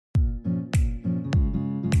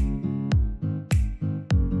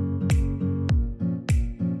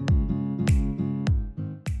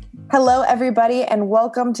Hello, everybody, and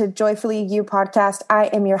welcome to Joyfully You podcast. I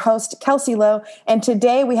am your host, Kelsey Lowe, and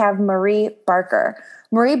today we have Marie Barker.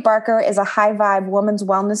 Marie Barker is a high-vibe women's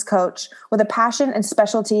wellness coach with a passion and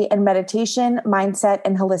specialty in meditation, mindset,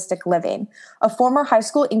 and holistic living. A former high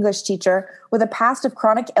school English teacher with a past of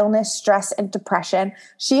chronic illness, stress, and depression,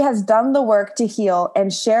 she has done the work to heal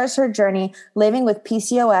and shares her journey living with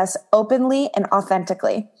PCOS openly and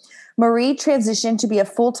authentically. Marie transitioned to be a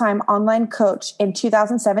full-time online coach in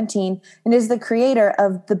 2017 and is the creator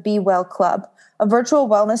of the Be Well Club, a virtual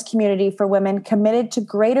wellness community for women committed to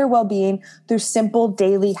greater well-being through simple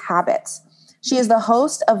daily habits. She is the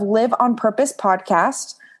host of Live on Purpose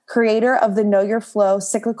podcast, creator of the Know Your Flow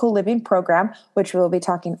cyclical living program, which we'll be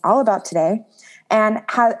talking all about today, and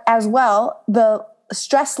as well the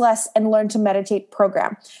Stress Less and Learn to Meditate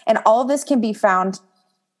program. And all of this can be found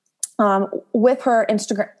with her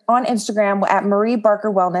on Instagram at Marie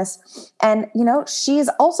Barker Wellness. And, she's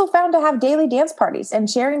also found to have daily dance parties and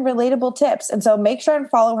sharing relatable tips. And so make sure and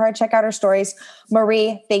follow her, check out her stories.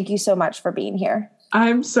 Marie, thank you so much for being here.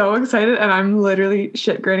 I'm so excited. And I'm literally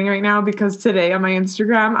shit grinning right now because today on my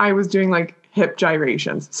Instagram, I was doing like hip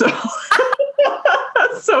gyrations. So,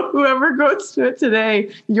 so whoever goes to it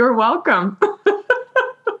today, you're welcome.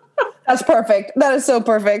 That's perfect. That is so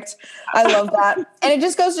perfect. I love that. And it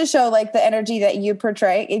just goes to show like the energy that you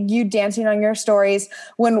portray, you dancing on your stories.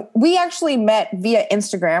 When we actually met via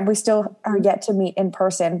Instagram, we still are yet to meet in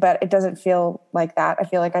person, but it doesn't feel like that. I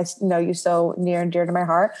feel like I know you so near and dear to my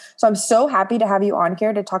heart. So I'm so happy to have you on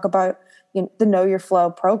here to talk about the Know Your Flow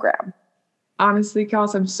program. Honestly,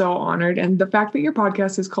 Kels, I'm so honored. And the fact that your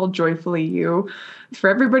podcast is called Joyfully You, for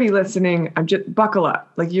everybody listening, I'm just buckle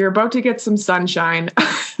up. Like you're about to get some sunshine.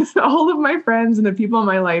 All of my friends and the people in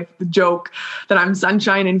my life joke that I'm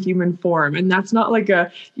sunshine in human form. And that's not like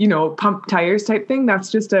a, pump tires type thing.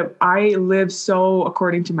 That's just I live so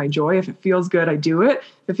according to my joy. If it feels good, I do it.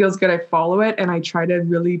 If it feels good, I follow it. And I try to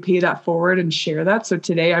really pay that forward and share that. So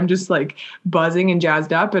today I'm just like buzzing and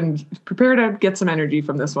jazzed up and prepare to get some energy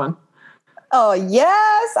from this one. Oh,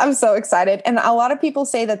 yes. I'm so excited. And a lot of people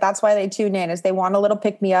say that that's why they tune in, is they want a little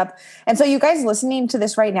pick me up. And so you guys listening to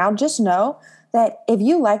this right now, just know that if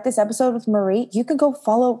you like this episode with Marie, you can go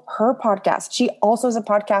follow her podcast. She also has a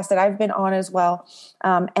podcast that I've been on as well.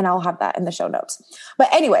 And I'll have that in the show notes.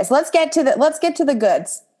 But anyways, let's get to the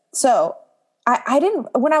goods. So I didn't,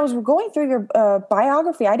 when I was going through your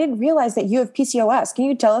biography, I didn't realize that you have PCOS. Can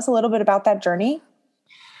you tell us a little bit about that journey?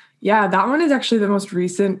 Yeah, that one is actually the most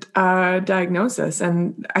recent diagnosis.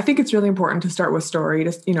 And I think it's really important to start with story,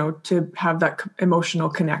 to have that emotional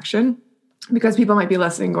connection, because people might be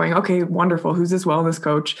listening going, okay, wonderful. Who's this wellness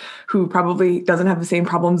coach who probably doesn't have the same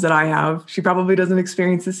problems that I have? She probably doesn't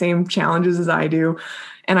experience the same challenges as I do.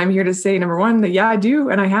 And I'm here to say, number one, that yeah, I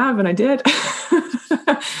do. And I have, and I did.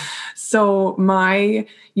 So my,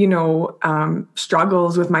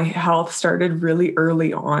 struggles with my health started really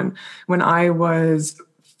early on. When I was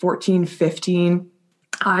 14, 15,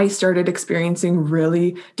 I started experiencing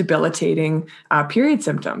really debilitating period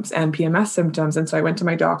symptoms and PMS symptoms. And so I went to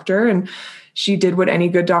my doctor and she did what any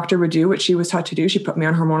good doctor would do, what she was taught to do. She put me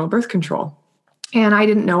on hormonal birth control. And I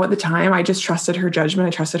didn't know at the time. I just trusted her judgment.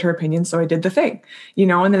 I trusted her opinion. So I did the thing,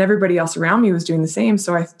 and then everybody else around me was doing the same.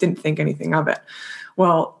 So I didn't think anything of it.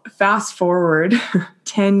 Well, fast forward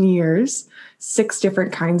 10 years, 6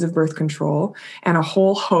 different kinds of birth control, and a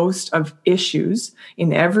whole host of issues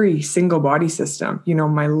in every single body system,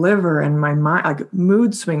 my liver and my mind, like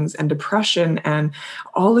mood swings and depression and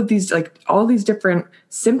all these different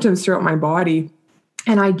symptoms throughout my body.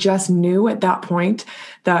 And I just knew at that point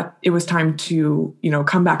that it was time to,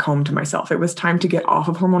 come back home to myself. It was time to get off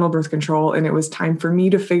of hormonal birth control. And it was time for me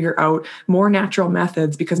to figure out more natural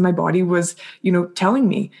methods because my body was, telling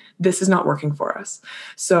me this is not working for us.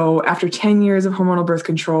 So after 10 years of hormonal birth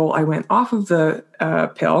control, I went off of the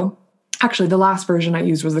pill. Actually, the last version I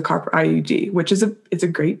used was the Copper IUD, which is it's a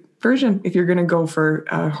great version if you're going to go for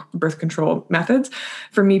birth control methods.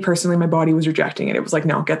 For me personally, my body was rejecting it. It was like,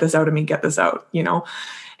 no, get this out of me, get this out,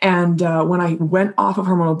 And when I went off of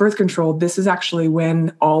hormonal birth control, this is actually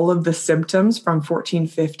when all of the symptoms from 14,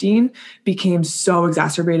 15 became so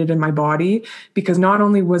exacerbated in my body, because not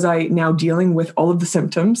only was I now dealing with all of the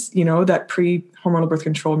symptoms, that pre-hormonal birth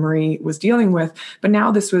control Marie was dealing with, but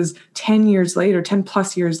now this was 10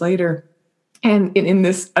 plus years later. And in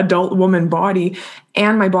this adult woman body,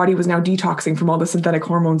 and my body was now detoxing from all the synthetic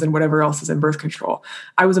hormones and whatever else is in birth control.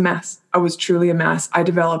 I was a mess. I was truly a mess. I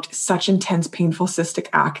developed such intense, painful cystic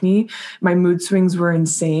acne. My mood swings were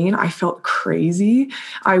insane. I felt crazy.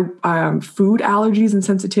 Food allergies and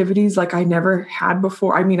sensitivities like I never had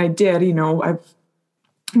before. I mean, I did,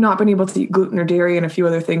 not been able to eat gluten or dairy and a few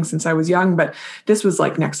other things since I was young, but this was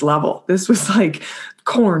like next level. This was like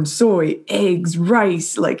corn, soy, eggs,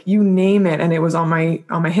 rice, like you name it. And it was on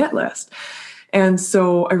my hit list. And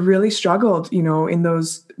so I really struggled, in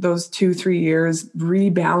those 2-3 years,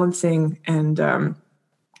 rebalancing and,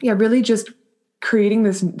 really just creating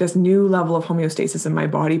this new level of homeostasis in my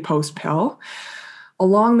body post pill.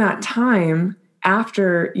 Along that time,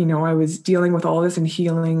 after, I was dealing with all this and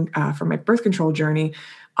healing from my birth control journey,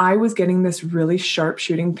 I was getting this really sharp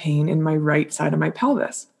shooting pain in my right side of my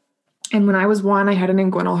pelvis. And when I was 1, I had an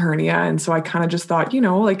inguinal hernia. And so I kind of just thought,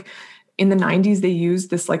 like in the 90s, they used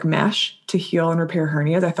this like mesh to heal and repair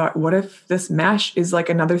hernias. I thought, what if this mesh is like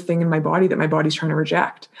another thing in my body that my body's trying to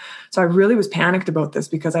reject? So I really was panicked about this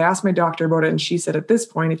because I asked my doctor about it. And she said, at this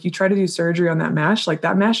point, if you try to do surgery on that mesh, like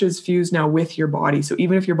that mesh is fused now with your body. So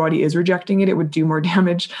even if your body is rejecting it, it would do more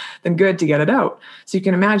damage than good to get it out. So you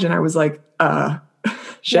can imagine I was like,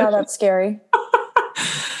 shit. Yeah, that's scary.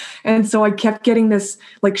 And so I kept getting this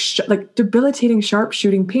like debilitating sharp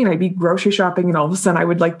shooting pain. I'd be grocery shopping and all of a sudden I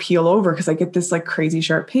would like peel over because I get this like crazy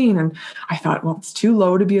sharp pain. And I thought, well, it's too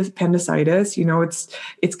low to be appendicitis.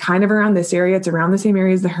 It's kind of around this area. It's around the same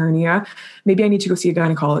area as the hernia. Maybe I need to go see a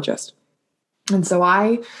gynecologist. And so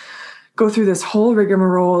I go through this whole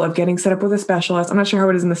rigmarole of getting set up with a specialist. I'm not sure how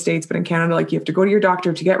it is in the States, but in Canada, like you have to go to your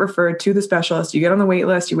doctor to get referred to the specialist. You get on the wait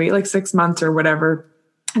list, you wait like 6 months or whatever.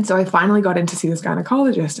 And so I finally got in to see this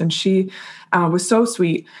gynecologist, and she was so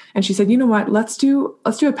sweet. And she said, you know what, let's do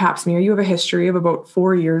a pap smear. You have a history of about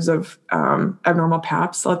 4 years of abnormal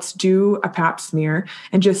paps. Let's do a pap smear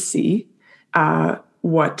and just see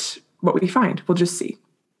what we find. We'll just see.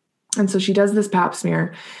 And so she does this pap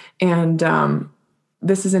smear, and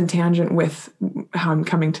this is in tangent with how I'm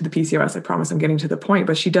coming to the PCOS. I promise I'm getting to the point,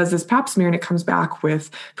 but she does this pap smear and it comes back with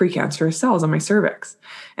precancerous cells on my cervix.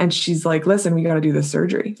 And she's like, listen, we got to do this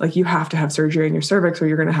surgery. Like you have to have surgery in your cervix or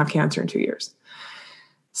you're going to have cancer in 2 years.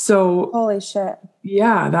 So holy shit.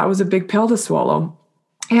 Yeah, that was a big pill to swallow.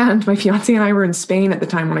 And my fiance and I were in Spain at the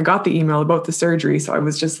time when I got the email about the surgery. So I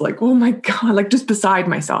was just like, oh my God, like just beside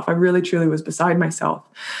myself. I really, truly was beside myself.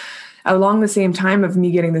 Along the same time of me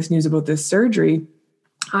getting this news about this surgery,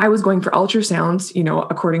 I was going for ultrasounds,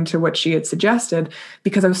 according to what she had suggested,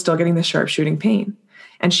 because I was still getting this sharp shooting pain.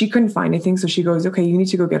 And she couldn't find anything. So she goes, okay, you need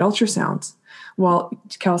to go get ultrasounds. Well,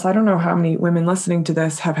 Kels, I don't know how many women listening to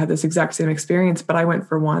this have had this exact same experience, but I went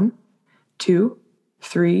for 1, 2,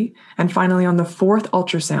 3, and finally on the 4th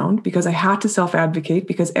ultrasound, because I had to self-advocate,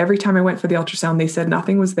 because every time I went for the ultrasound, they said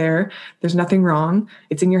nothing was there. There's nothing wrong.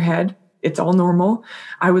 It's in your head. It's all normal.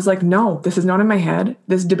 I was like, no, this is not in my head.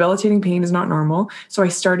 This debilitating pain is not normal. So I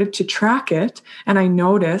started to track it and I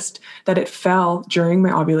noticed that it fell during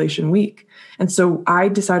my ovulation week. And so I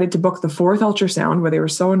decided to book the 4th ultrasound where they were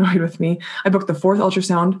so annoyed with me. I booked the 4th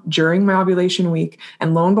ultrasound during my ovulation week.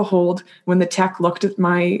 And lo and behold, when the tech looked at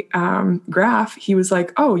my graph, he was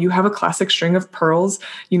like, oh, you have a classic string of pearls,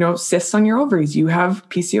 cysts on your ovaries. You have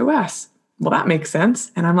PCOS. Well, that makes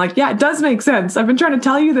sense. And I'm like, yeah, it does make sense. I've been trying to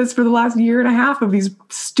tell you this for the last 1.5 years of these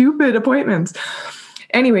stupid appointments.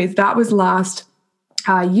 Anyways, that was last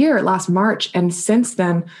March. And since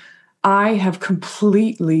then, I have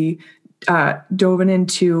completely dove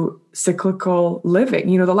into cyclical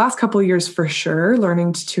living. The last couple of years for sure,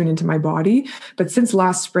 learning to tune into my body. But since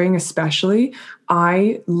last spring, especially,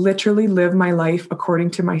 I literally live my life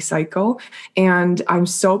according to my cycle. And I'm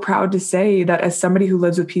so proud to say that as somebody who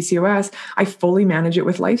lives with PCOS, I fully manage it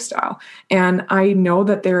with lifestyle. And I know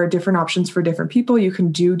that there are different options for different people. You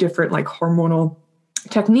can do different like hormonal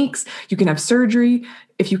techniques. You can have surgery.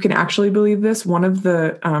 If you can actually believe this, one of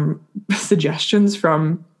the suggestions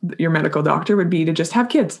from your medical doctor would be to just have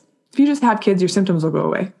kids. If you just have kids, your symptoms will go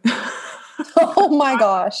away. Oh my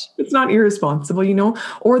gosh. It's not irresponsible,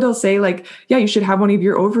 or they'll say like, yeah, you should have one of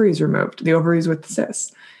your ovaries removed, the ovaries with the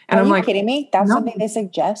cysts. And Are I'm you like, kidding me? That's no, something they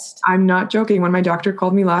suggest. I'm not joking. When my doctor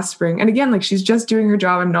called me last spring, and again, like she's just doing her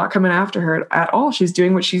job. I'm not coming after her at all. She's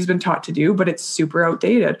doing what she's been taught to do, but it's super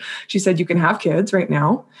outdated. She said, you can have kids right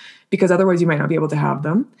now because otherwise you might not be able to have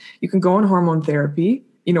them. You can go on hormone therapy,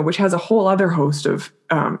 which has a whole other host of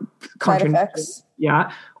side effects.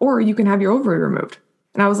 Yeah. Or you can have your ovary removed.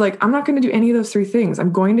 And I was like, I'm not going to do any of those 3 things.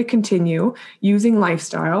 I'm going to continue using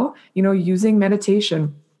lifestyle, using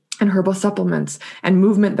meditation and herbal supplements and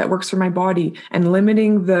movement that works for my body and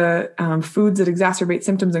limiting the foods that exacerbate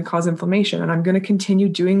symptoms and cause inflammation. And I'm going to continue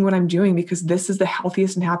doing what I'm doing because this is the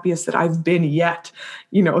healthiest and happiest that I've been yet,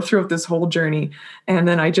 throughout this whole journey. And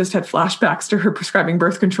then I just had flashbacks to her prescribing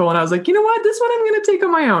birth control. And I was like, you know what? This one I'm going to take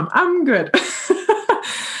on my own. I'm good.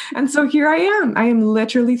 And so here I am. I am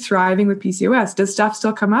literally thriving with PCOS. Does stuff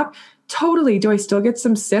still come up? Totally. Do I still get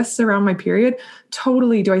some cysts around my period?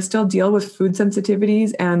 Totally. Do I still deal with food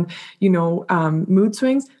sensitivities and, mood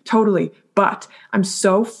swings? Totally. But I'm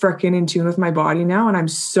so freaking in tune with my body now. And I'm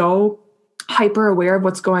so hyper aware of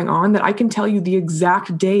what's going on that I can tell you the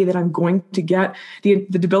exact day that I'm going to get the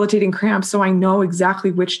debilitating cramps. So I know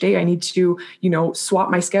exactly which day I need to, swap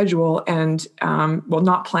my schedule and,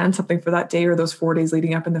 not plan something for that day or those 4 days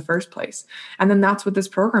leading up in the first place. And then that's what this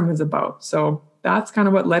program is about. So that's kind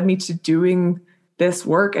of what led me to doing this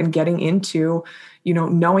work and getting into,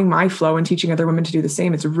 knowing my flow and teaching other women to do the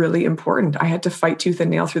same. It's really important. I had to fight tooth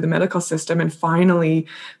and nail through the medical system and finally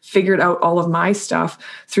figured out all of my stuff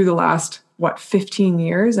through the last 15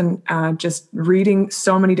 years and just reading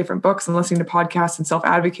so many different books and listening to podcasts and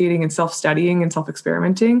self-advocating and self-studying and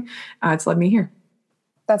self-experimenting. It's led me here.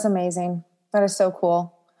 That's amazing. That is so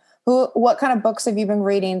cool. What kind of books have you been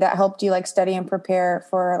reading that helped you study and prepare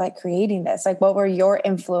for creating this? What were your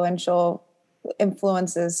influences?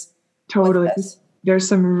 Totally. There's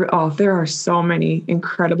there are so many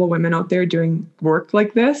incredible women out there doing work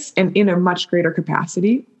like this and in a much greater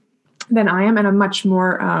capacity than I am. And I'm much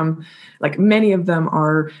more, many of them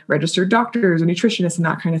are registered doctors or nutritionists and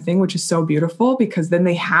that kind of thing, which is so beautiful because then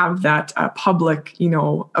they have that public,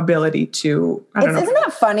 ability to, Isn't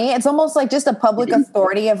that funny? It's almost like just a public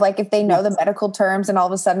authority of if they know the medical terms and all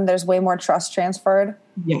of a sudden there's way more trust transferred.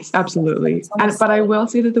 Yes, absolutely. But I will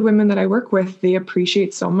say that the women that I work with, they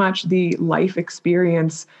appreciate so much the life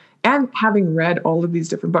experience and having read all of these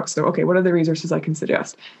different books. So, okay, what are the resources I can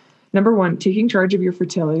suggest? Number one, Taking Charge of Your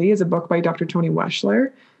Fertility is a book by Dr. Toni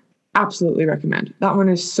Weschler. Absolutely recommend. That one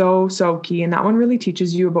is so, so key. And that one really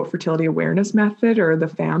teaches you about fertility awareness method or the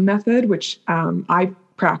FAM method, which I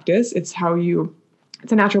practice. It's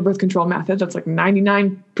a natural birth control method that's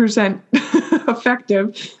 99%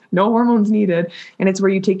 effective, no hormones needed. And it's where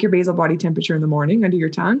you take your basal body temperature in the morning under your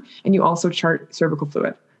tongue, and you also chart cervical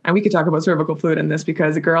fluid. And we could talk about cervical fluid in this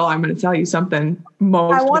because, girl, I'm going to tell you something.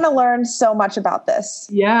 I want to learn so much about this.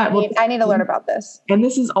 Yeah. I need to learn about this. And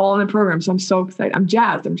this is all in the program. So I'm so excited. I'm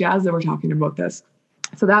jazzed that we're talking about this.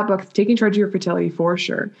 So that book, Taking Charge of Your Fertility, for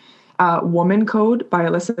sure. Woman Code by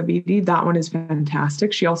Alyssa Beatty. That one is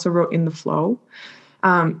fantastic. She also wrote In the Flow.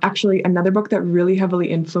 Actually, another book that really heavily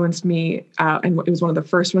influenced me, and it was one of the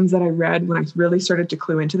first ones that I read when I really started to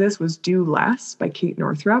clue into this, was Do Less by Kate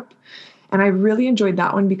Northrup. And I really enjoyed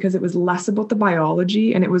that one because it was less about the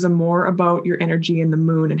biology and it was more about your energy and the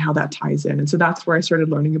moon and how that ties in. And so that's where I started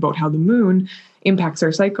learning about how the moon impacts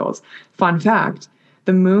our cycles. Fun fact,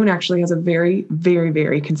 the moon actually has a very, very,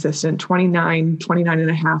 very consistent 29 and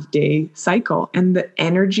a half day cycle. And the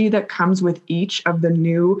energy that comes with each of the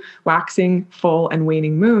new waxing, full, and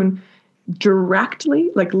waning moon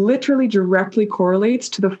literally directly correlates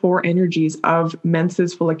to the four energies of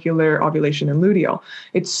menses, follicular, ovulation, and luteal.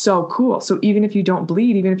 It's so cool. So even if you don't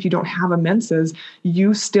bleed, even if you don't have a menses,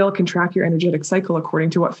 you still can track your energetic cycle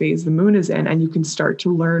according to what phase the moon is in, and you can start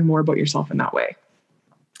to learn more about yourself in that way.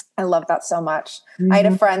 I love that so much. Mm-hmm. I had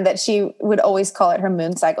a friend that she would always call it her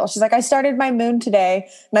moon cycle. She's like, I started my moon today,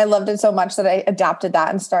 and I loved it so much that I adapted that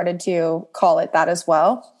and started to call it that as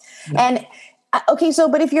well. Mm-hmm. And okay,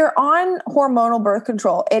 but if you're on hormonal birth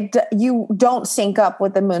control, you don't sync up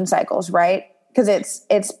with the moon cycles, right? Because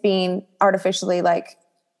it's being artificially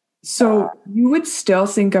So you would still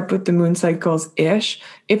sync up with the moon cycles-ish.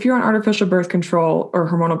 If you're on artificial birth control or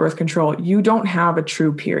hormonal birth control, you don't have a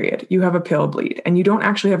true period. You have a pill bleed, and you don't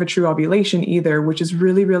actually have a true ovulation either, which is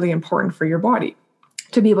really, really important for your body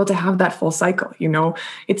to be able to have that full cycle.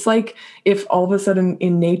 It's like if all of a sudden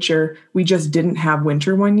in nature, we just didn't have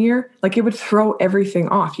winter one year, it would throw everything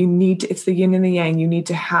off. It's the yin and the yang. You need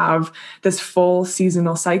to have this full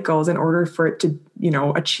seasonal cycles in order for it to,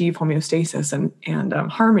 achieve homeostasis and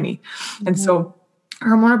harmony. Mm-hmm. And so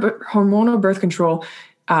hormonal birth control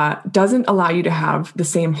doesn't allow you to have the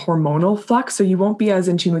same hormonal flux. So you won't be as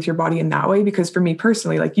in tune with your body in that way. Because for me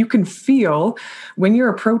personally, you can feel when you're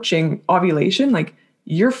approaching ovulation,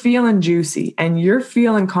 you're feeling juicy and you're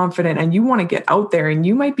feeling confident and you want to get out there, and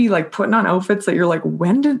you might be putting on outfits that you're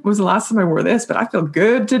when was the last time I wore this? But I feel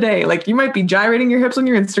good today. You might be gyrating your hips on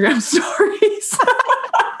your Instagram stories.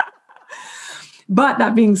 But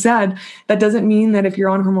that being said, that doesn't mean that if you're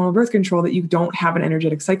on hormonal birth control that you don't have an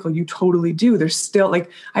energetic cycle. You totally do. There's still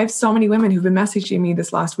I have so many women who've been messaging me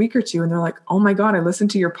this last week or two, and they're like, oh my God, I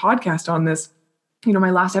listened to your podcast on this.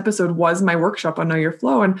 My last episode was my workshop on Know Your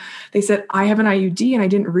Flow. And they said, I have an IUD and I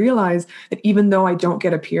didn't realize that even though I don't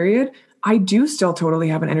get a period, I do still totally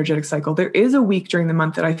have an energetic cycle. There is a week during the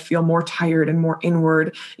month that I feel more tired and more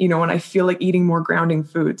inward, and I feel like eating more grounding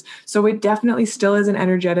foods. So it definitely still is an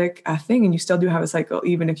energetic thing, and you still do have a cycle,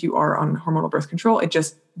 even if you are on hormonal birth control. It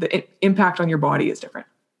just, the impact on your body is different.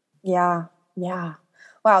 Yeah. Yeah.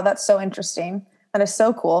 Wow. That's so interesting. That is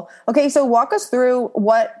so cool. Okay. So walk us through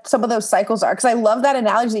what some of those cycles are. Cause I love that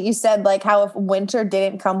analogy that you said, like how if winter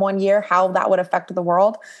didn't come one year, how that would affect the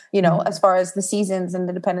world, as far as the seasons and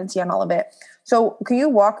the dependency on all of it. So can you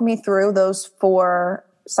walk me through those 4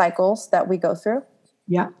 cycles that we go through?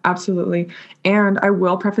 Yeah, absolutely. And I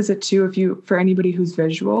will preface it too, for anybody who's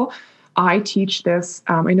visual, I teach this.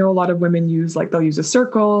 I know a lot of women they'll use a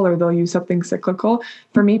circle or they'll use something cyclical.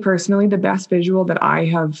 For me personally, the best visual that I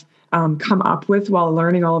have come up with while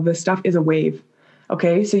learning all of this stuff is a wave.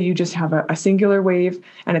 Okay, so you just have a singular wave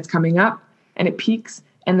and it's coming up and it peaks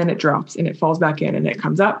and then it drops and it falls back in and it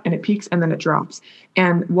comes up and it peaks and then it drops.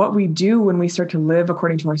 And what we do when we start to live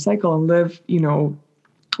according to our cycle and live,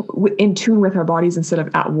 in tune with our bodies instead of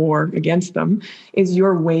at war against them, is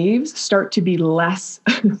your waves start to be less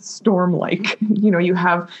storm-like. You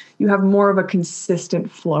have more of a consistent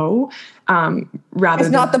flow. Rather, it's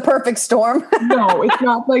not the perfect storm. No, it's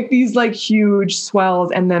not like these huge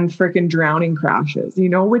swells and then freaking drowning crashes.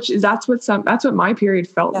 That's what my period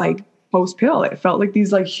felt like post pill. It felt like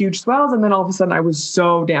these huge swells, and then all of a sudden I was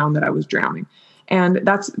so down that I was drowning. And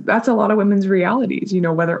that's a lot of women's realities.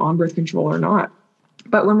 Whether on birth control or not.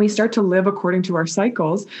 But when we start to live according to our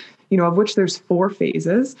cycles, of which there's 4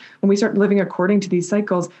 phases, when we start living according to these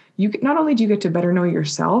cycles, not only do you get to better know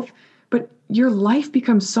yourself, but your life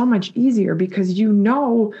becomes so much easier because you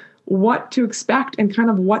know what to expect and kind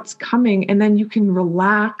of what's coming. And then you can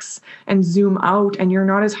relax and zoom out, and you're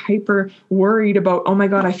not as hyper worried about, oh my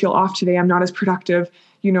God, I feel off today. I'm not as productive.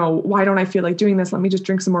 Why don't I feel like doing this? Let me just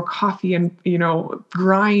drink some more coffee and,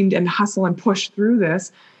 grind and hustle and push through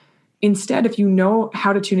this. Instead, if you know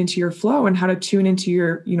how to tune into your flow and how to tune into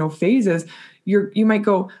your, phases, you might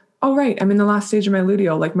go, oh, right, I'm in the last stage of my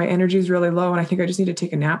luteal. Like my energy is really low and I think I just need to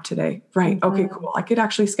take a nap today. Right. Mm-hmm. Okay, cool. I could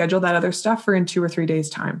actually schedule that other stuff for in 2 or 3 days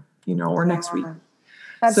time, or next week.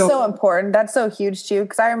 That's so important. That's so huge too.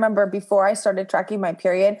 Cause I remember before I started tracking my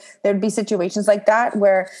period, there'd be situations like that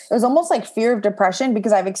where it was almost like fear of depression,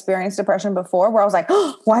 because I've experienced depression before, where I was like,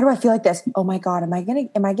 oh, why do I feel like this? Oh my God, am I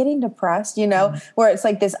getting depressed? Where it's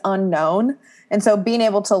like this unknown. And so being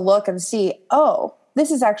able to look and see, oh,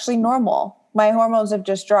 this is actually normal. My hormones have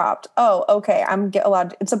just dropped. Oh, okay.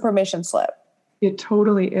 It's a permission slip. It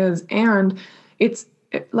totally is. And it's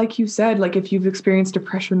like you said, if you've experienced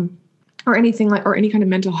depression or anything or any kind of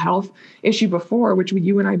mental health issue before, which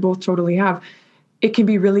you and I both totally have, it can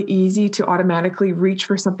be really easy to automatically reach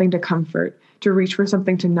for something to comfort, to reach for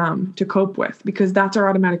something to numb, to cope with, because that's our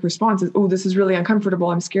automatic response is, oh, this is really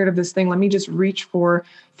uncomfortable. I'm scared of this thing. Let me just reach for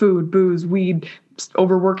food, booze, weed,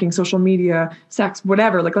 overworking, social media, sex,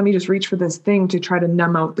 whatever. Let me just reach for this thing to try to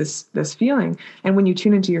numb out this feeling. And when you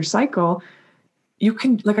tune into your cycle, you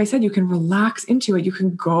can, like I said, you can relax into it. You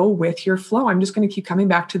can go with your flow. I'm just going to keep coming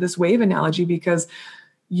back to this wave analogy because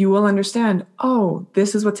you will understand, oh,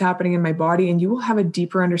 this is what's happening in my body. And you will have a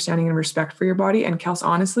deeper understanding and respect for your body. And Kels,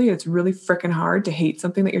 honestly, it's really freaking hard to hate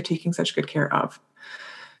something that you're taking such good care of.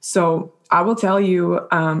 So I will tell you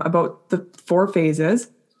about the 4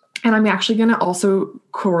 phases. And I'm actually going to also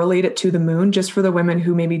correlate it to the moon, just for the women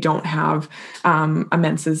who maybe don't have a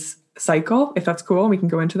menses cycle. If that's cool, we can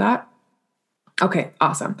go into that. Okay,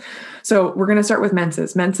 awesome. So we're going to start with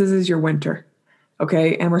menses. Menses is your winter.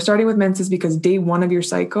 Okay. And we're starting with menses because day 1 of your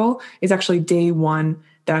cycle is actually day 1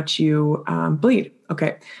 that you bleed.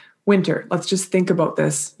 Okay. Winter. Let's just think about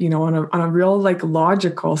this, on a real,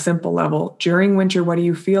 logical, simple level. During winter, what do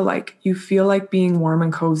you feel like? You feel like being warm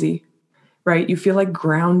and cozy, right? You feel like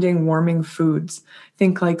grounding, warming foods.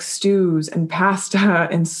 Think like stews and pasta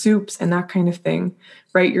and soups and that kind of thing,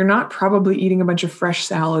 right? You're not probably eating a bunch of fresh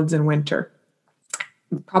salads in winter.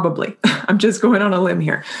 Probably. I'm just going on a limb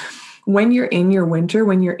here. When you're in your winter,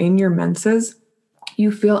 when you're in your menses,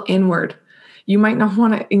 you feel inward. You might not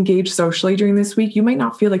want to engage socially during this week. You might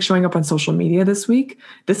not feel like showing up on social media this week.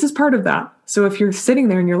 This is part of that. So if you're sitting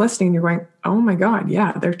there and you're listening and you're going, oh my God,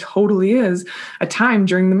 yeah, there totally is a time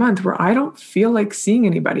during the month where I don't feel like seeing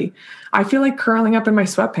anybody. I feel like curling up in my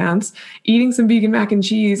sweatpants, eating some vegan mac and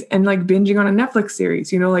cheese and binging on a Netflix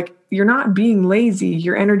series. You're not being lazy.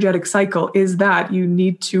 Your energetic cycle is that you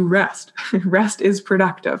need to rest. Rest is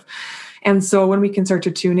productive. And so when we can start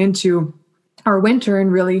to tune into our winter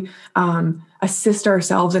and really assist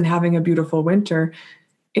ourselves in having a beautiful winter,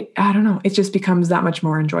 it just becomes that much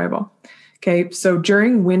more enjoyable. Okay. So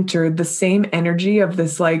during winter, the same energy of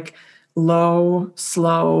this low,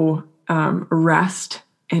 slow, rest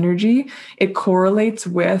energy, it correlates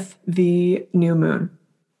with the new moon.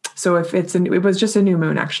 So if it was just a new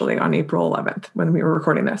moon actually on April 11th when we were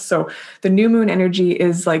recording this. So the new moon energy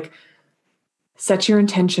is like, set your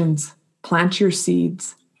intentions, plant your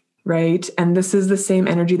seeds, right? And this is the same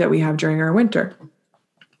energy that we have during our winter.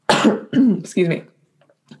 Excuse me.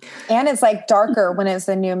 And it's like darker when it's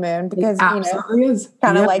the new moon because, is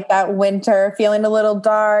kind of like that winter, feeling a little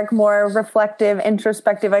dark, more reflective,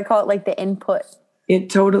 introspective. I call it like the input. It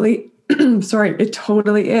totally, it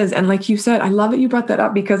totally is. And like you said, I love that you brought that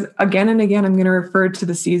up because again and again, I'm going to refer to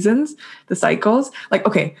the seasons, the cycles. Like,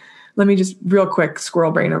 okay, let me just real quick,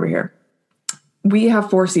 squirrel brain over here. We have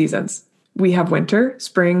 4 seasons. We have winter,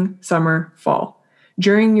 spring, summer, fall.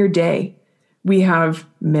 During your day, we have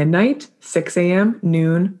midnight, 6 a.m.,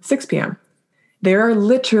 noon, 6 p.m. There are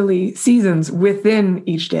literally seasons within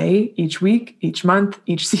each day, each week, each month,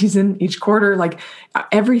 each season, each quarter. Like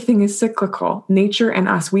everything is cyclical. Nature and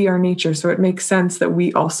us, we are nature. So it makes sense that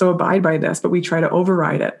we also abide by this, but we try to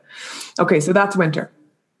override it. Okay, so that's winter.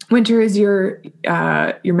 Winter is your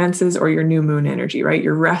menses or your new moon energy, right?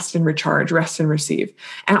 Your rest and recharge, rest and receive.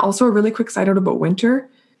 And also a really quick side note about winter,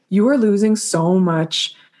 you are losing so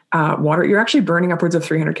much water. You're actually burning upwards of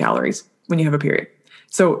 300 calories when you have a period.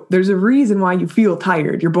 So there's a reason why you feel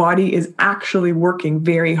tired. Your body is actually working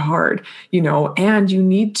very hard, and you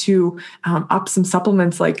need to up some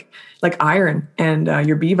supplements like iron and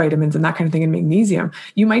your B vitamins and that kind of thing and magnesium.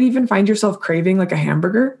 You might even find yourself craving like a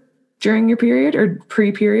hamburger during your period or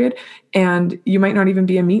pre-period, and you might not even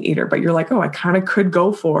be a meat eater, but you're like, oh, I kind of could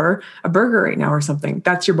go for a burger right now or something.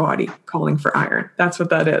 That's your body calling for iron. That's what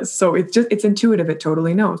that is. So it's intuitive. It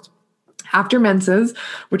totally knows. After menses,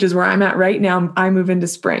 which is where I'm at right now, I move into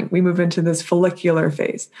spring. We move into this follicular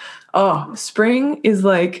phase. Oh, spring is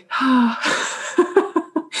like, I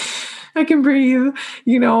can breathe,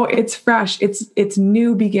 it's fresh. It's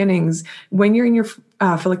new beginnings. When you're in your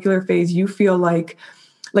follicular phase, you feel like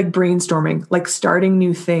brainstorming, like starting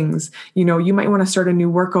new things. You might want to start a new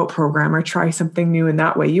workout program or try something new in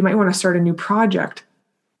that way. You might want to start a new project.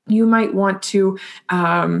 You might want to,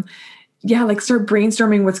 start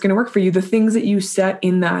brainstorming what's going to work for you. The things that you set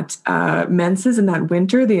in that menses in that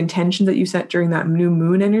winter, the intentions that you set during that new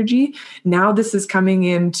moon energy. Now this is coming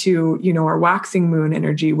into, our waxing moon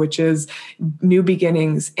energy, which is new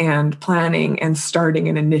beginnings and planning and starting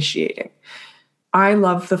and initiating. I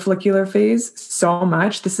love the follicular phase so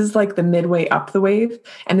much. This is like the midway up the wave.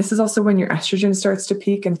 And this is also when your estrogen starts to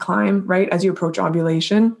peak and climb, right? As you approach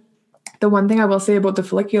ovulation. The one thing I will say about the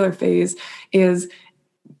follicular phase is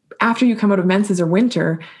after you come out of menses or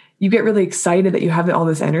winter, you get really excited that you have all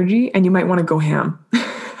this energy and you might want to go ham.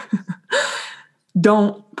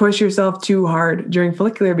 Don't push yourself too hard during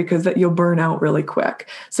follicular because that you'll burn out really quick.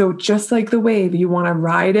 So just like the wave, you want to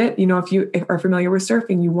ride it. If you are familiar with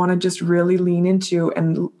surfing, you want to just really lean into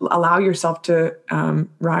and allow yourself to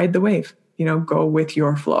ride the wave, go with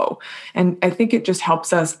your flow. And I think it just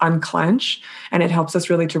helps us unclench and it helps us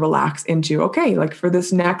really to relax into, okay, like for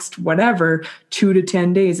this next, whatever, 2 to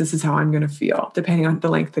 10 days, this is how I'm going to feel, depending on the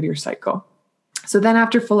length of your cycle. So then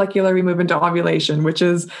after follicular, we move into ovulation, which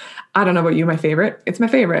is, I don't know about you, my favorite. It's my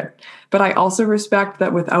favorite. But I also respect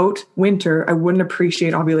that without winter, I wouldn't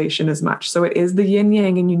appreciate ovulation as much. So it is the yin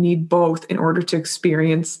yang, and you need both in order to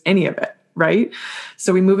experience any of it, right?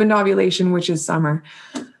 So we move into ovulation, which is summer.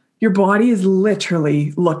 Your body is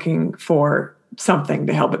literally looking for something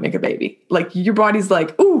to help it make a baby. Like your body's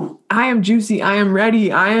like, ooh, I am juicy. I am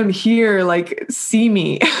ready. I am here. Like, see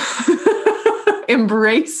me.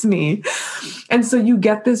 Embrace me. And so you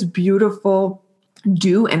get this beautiful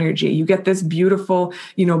do energy. You get this beautiful,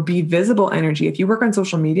 be visible energy. If you work on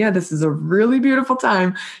social media, this is a really beautiful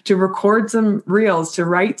time to record some reels, to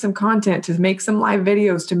write some content, to make some live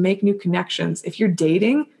videos, to make new connections. If you're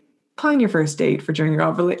dating, plan your first date for during your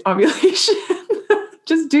ovulation.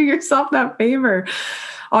 Just do yourself that favor.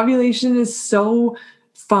 Ovulation is so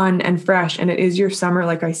fun and fresh, and it is your summer,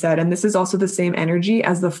 like I said. And this is also the same energy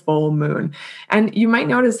as the full moon. And you might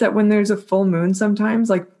notice that when there's a full moon, sometimes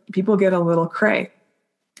like people get a little cray.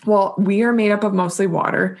 Well, we are made up of mostly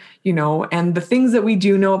water, and the things that we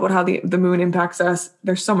do know about how the moon impacts us,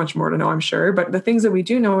 there's so much more to know, I'm sure. But the things that we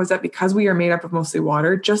do know is that because we are made up of mostly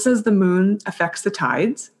water, just as the moon affects the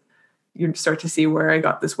tides, you start to see where I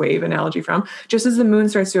got this wave analogy from. Just as the moon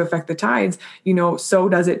starts to affect the tides, so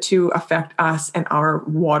does it to affect us and our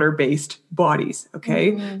water-based bodies.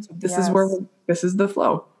 Okay. Mm-hmm. So this is the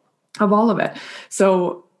flow of all of it.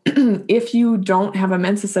 So if you don't have a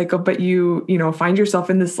menses cycle, but you find yourself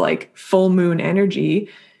in this like full moon energy,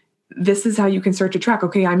 this is how you can start to track,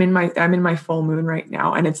 okay, I'm in my full moon right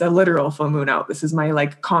now. And it's a literal full moon out. This is my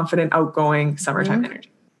like confident, outgoing summertime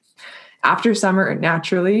energy. After summer,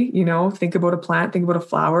 naturally, think about a plant, think about a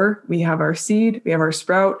flower. We have our seed, we have our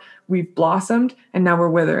sprout, we've blossomed, and now we're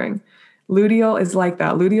withering. Luteal is like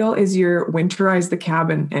that. Luteal is your winterize the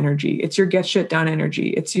cabin energy. It's your get shit done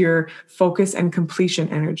energy. It's your focus and completion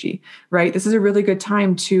energy, right? This is a really good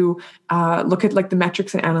time to look at like the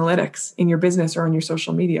metrics and analytics in your business or on your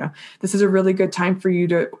social media. This is a really good time for you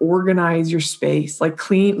to organize your space, like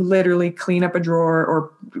literally clean up a drawer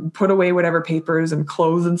or put away whatever papers and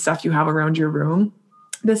clothes and stuff you have around your room.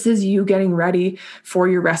 This is you getting ready for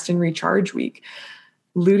your rest and recharge week.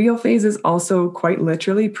 Luteal phase is also quite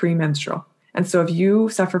literally premenstrual. And so if you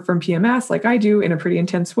suffer from PMS, like I do in a pretty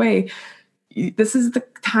intense way, this is the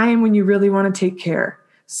time when you really want to take care.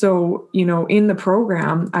 So, in the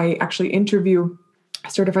program, I actually interview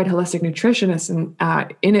a certified holistic nutritionist.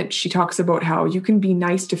 And in it, she talks about how you can be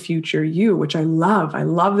nice to future you, which I love. I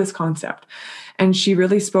love this concept. And she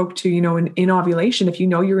really spoke to, in ovulation, if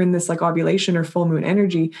you're in this like ovulation or full moon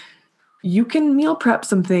energy, you can meal prep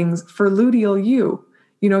some things for luteal you.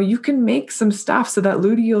 You can make some stuff so that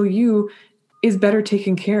luteal you is better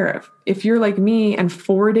taken care of. If you're like me and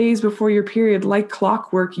 4 days before your period, like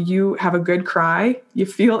clockwork, you have a good cry, you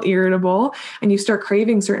feel irritable, and you start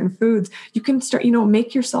craving certain foods, you can start,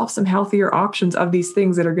 make yourself some healthier options of these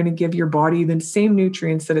things that are going to give your body the same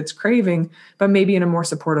nutrients that it's craving, but maybe in a more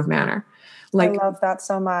supportive manner. Like, I love that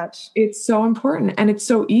so much. It's so important. And it's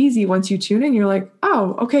so easy once you tune in, you're like,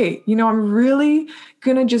 oh, okay, I'm really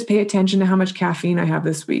going to just pay attention to how much caffeine I have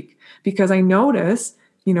this week, because I notice,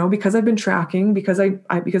 because I've been tracking, because I've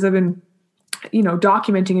been,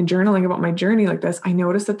 documenting and journaling about my journey like this, I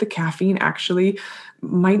noticed that the caffeine actually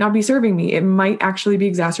might not be serving me. It might actually be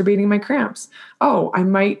exacerbating my cramps. Oh, I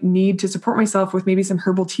might need to support myself with maybe some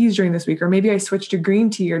herbal teas during this week, or maybe I switch to green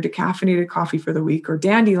tea or decaffeinated coffee for the week, or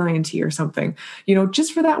dandelion tea or something,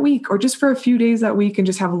 just for that week, or just for a few days that week, and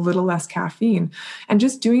just have a little less caffeine. And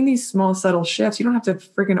just doing these small, subtle shifts, you don't have to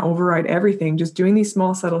freaking override everything. Just doing these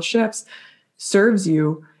small, subtle shifts serves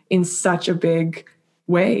you in such a big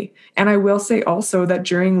way. And I will say also that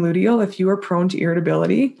during luteal, if you are prone to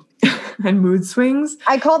irritability and mood swings,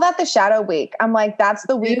 I call that the shadow week. I'm like, that's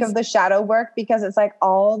the week of the shadow work, because it's like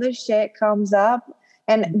all the shit comes up.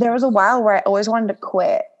 And there was a while where I always wanted to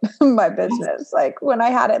quit my business. Like when I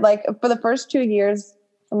had it, like for the first 2 years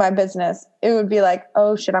of my business, it would be like,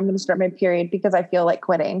 oh shit, I'm going to start my period because I feel like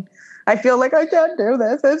quitting. I feel like I can't do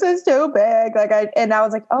this. This is too big. And I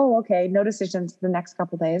was like, oh, okay, no decisions the next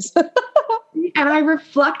couple of days. And I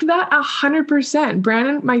reflect that 100%.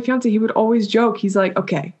 Brandon, my fiance, he would always joke. He's like,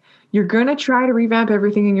 okay, you're going to try to revamp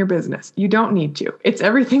everything in your business. You don't need to.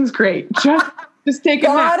 Everything's great. Just take a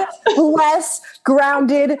nap. God bless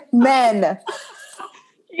grounded men.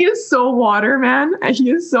 He is so water, man. He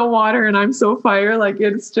is so water, and I'm so fire. Like,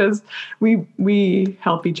 it's just, we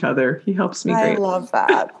help each other. He helps me great. I love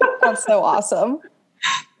that. That's so awesome.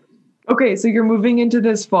 Okay, so you're moving into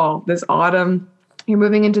this fall, this autumn. You're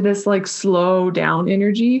moving into this like slow down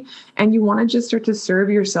energy, and you want to just start to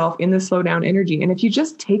serve yourself in the slow down energy. And if you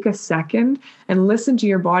just take a second and listen to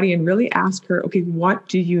your body and really ask her, okay, what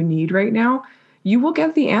do you need right now? You will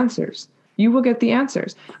get the answers. You will get the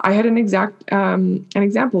answers. I had an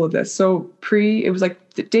example of this. So it was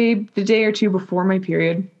like the day or two before my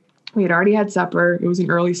period. We had already had supper. It was an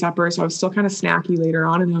early supper, so I was still kind of snacky later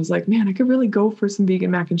on. And I was like, man, I could really go for some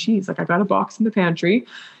vegan mac and cheese. Like, I got a box in the pantry.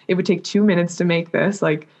 It would take 2 minutes to make this.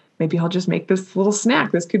 Like, maybe I'll just make this little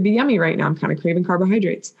snack. This could be yummy right now. I'm kind of craving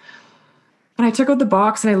carbohydrates. And I took out the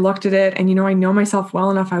box and I looked at it. And, I know myself well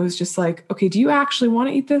enough. I was just like, okay, do you actually want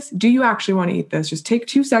to eat this? Do you actually want to eat this? Just take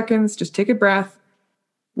 2 seconds. Just take a breath.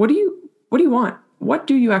 What do you want? What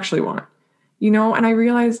do you actually want? And I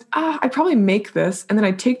realized, I'd probably make this and then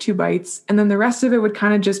I'd take 2 bites and then the rest of it would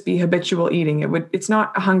kind of just be habitual eating. It's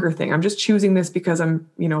not a hunger thing. I'm just choosing this because I'm,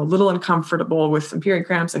 a little uncomfortable with some period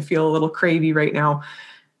cramps. I feel a little cravey right now.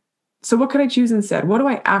 So what could I choose instead? What do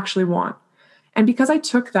I actually want? And because I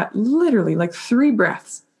took that literally like 3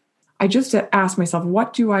 breaths, I just asked myself,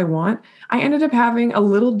 what do I want? I ended up having a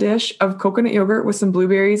little dish of coconut yogurt with some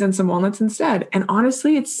blueberries and some walnuts instead. And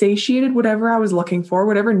honestly, it satiated whatever I was looking for,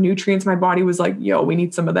 whatever nutrients my body was like, yo, we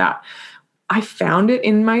need some of that. I found it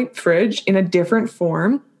in my fridge in a different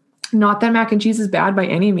form. Not that mac and cheese is bad by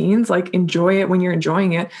any means, like enjoy it when you're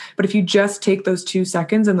enjoying it. But if you just take those 2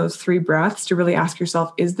 seconds and those 3 breaths to really ask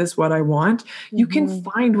yourself, is this what I want? You can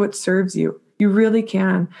find what serves you. You really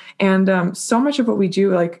can. And so much of what we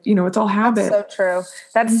do, like, it's all habit. That's so true.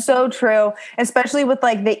 That's so true. Especially with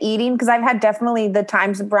like the eating, because I've had definitely the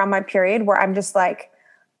times around my period where I'm just like,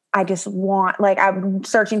 I just want, like, I'm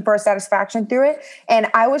searching for a satisfaction through it. And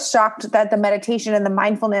I was shocked that the meditation and the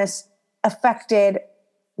mindfulness affected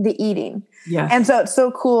the eating. Yes. And so it's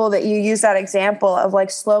so cool that you use that example of like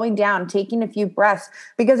slowing down, taking a few breaths,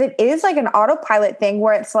 because it is like an autopilot thing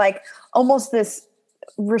where it's like almost this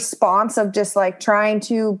response of just like trying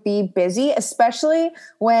to be busy, especially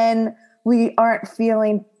when we aren't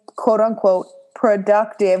feeling quote unquote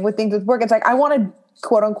productive with things with work. It's like, I want to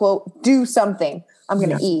quote unquote do something. I'm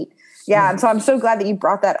going to eat. Yeah. And so I'm so glad that you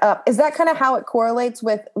brought that up. Is that kind of how it correlates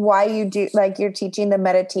with why you do, like, you're teaching the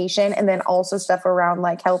meditation and then also stuff around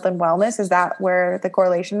like health and wellness? Is that where the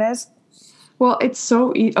correlation is? Well, it's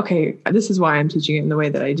so okay. This is why I'm teaching it in the way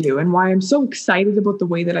that I do, and why I'm so excited about the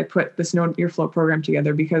way that I put this Know Your Flow program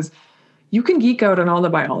together, because you can geek out on all the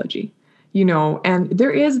biology, and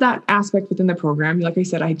there is that aspect within the program. Like I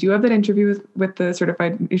said, I do have that interview with the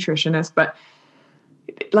certified nutritionist, but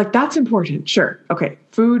like, that's important. Sure. Okay.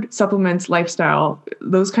 Food, supplements, lifestyle,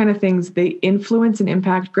 those kind of things, they influence and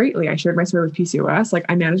impact greatly. I shared my story with PCOS. Like,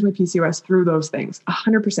 I manage my PCOS through those things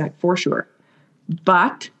 100% for sure.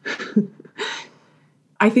 But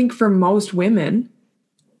I think for most women,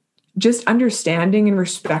 just understanding and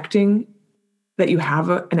respecting that you have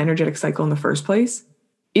an energetic cycle in the first place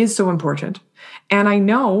is so important. And I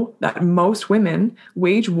know that most women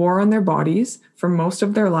wage war on their bodies for most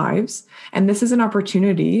of their lives. And this is an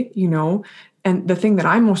opportunity, and the thing that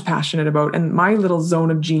I'm most passionate about, and my little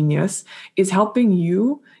zone of genius, is helping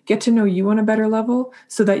you get to know you on a better level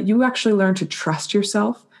so that you actually learn to trust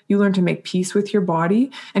yourself. You learn to make peace with your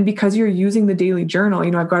body. And because you're using the daily journal,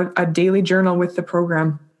 I've got a daily journal with the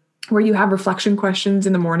program where you have reflection questions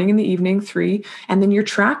in the morning and the evening, 3, and then you're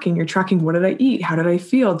tracking, what did I eat? How did I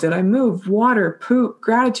feel? Did I move? Water, poop,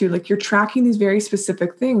 gratitude. Like, you're tracking these very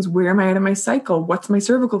specific things. Where am I at in my cycle? What's my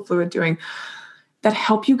cervical fluid doing? That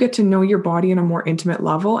help you get to know your body on a more intimate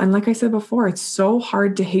level. And like I said before, it's so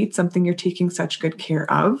hard to hate something you're taking such good care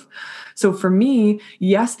of. So for me,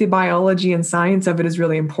 yes, the biology and science of it is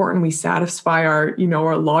really important. We satisfy our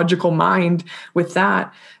logical mind with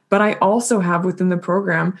that. But I also have within the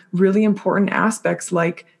program really important aspects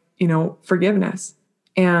like, forgiveness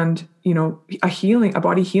and, a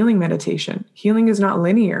body healing meditation. Healing is not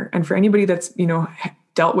linear. And for anybody that's,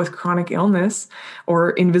 dealt with chronic illness or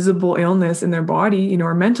invisible illness in their body,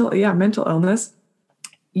 or mental illness,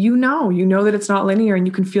 you know that it's not linear, and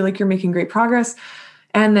you can feel like you're making great progress.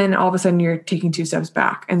 And then all of a sudden you're taking 2 steps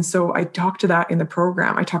back. And so I talk to that in the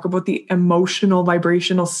program. I talk about the emotional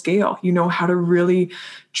vibrational scale, how to really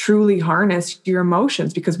truly harness your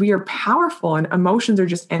emotions, because we are powerful and emotions are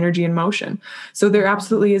just energy in motion. So there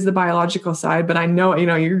absolutely is the biological side, but I know,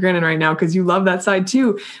 you're grinning right now because you love that side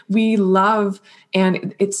too. We love,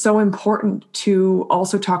 and it's so important to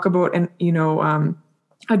also talk about and,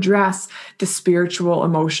 address the spiritual,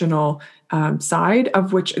 emotional side,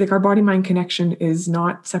 of which, like, our body-mind connection is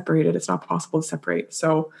not separated. It's not possible to separate.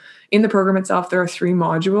 So in the program itself, there are 3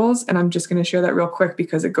 modules, and I'm just going to share that real quick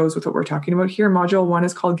because it goes with what we're talking about here. Module 1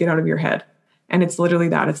 is called Get Out of Your Head. And it's literally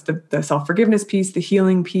that. It's the self-forgiveness piece, the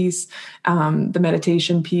healing piece, the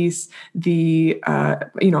meditation piece, the,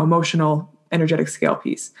 emotional energetic scale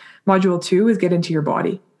piece. Module 2 is Get Into Your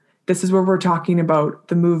Body. This is where we're talking about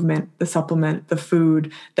the movement, the supplement, the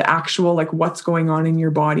food, the actual, like, what's going on in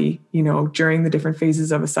your body, during the different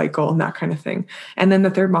phases of a cycle and that kind of thing. And then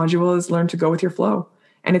the 3rd module is Learn to Go with Your Flow.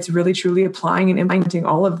 And it's really truly applying and implementing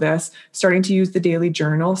all of this, starting to use the daily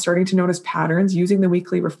journal, starting to notice patterns, using the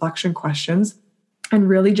weekly reflection questions, and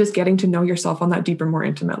really just getting to know yourself on that deeper, more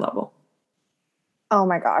intimate level. Oh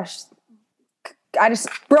my gosh.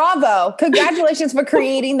 Bravo. Congratulations for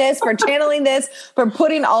creating this, for channeling this, for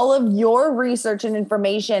putting all of your research and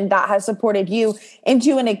information that has supported you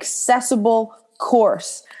into an accessible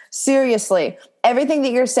course. Seriously, everything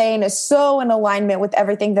that you're saying is so in alignment with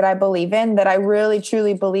everything that I believe in, that I really,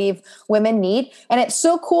 truly believe women need. And it's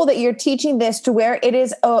so cool that you're teaching this to where it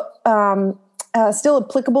is still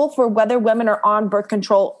applicable for whether women are on birth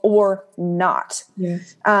control or not.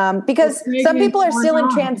 Yes. Because some people are still in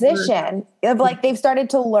transition of, like, they've started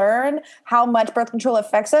to learn how much birth control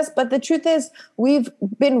affects us. But the truth is, we've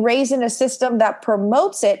been raised in a system that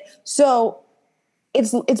promotes it. So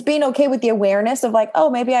it's being okay with the awareness of, like, oh,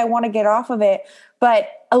 maybe I want to get off of it, but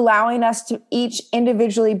allowing us to each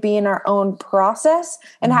individually be in our own process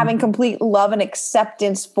and having complete love and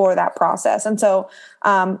acceptance for that process. And so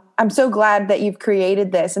I'm so glad that you've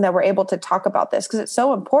created this and that we're able to talk about this, because it's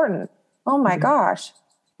so important. Oh my gosh.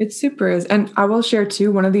 It super is. And I will share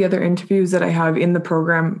too, one of the other interviews that I have in the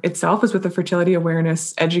program itself is with a fertility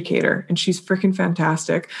awareness educator, and she's freaking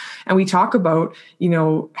fantastic. And we talk about,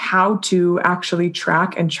 how to actually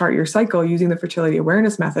track and chart your cycle using the fertility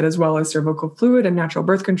awareness method, as well as cervical fluid and natural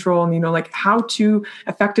birth control. And, like how to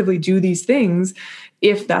effectively do these things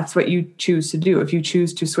if that's what you choose to do, if you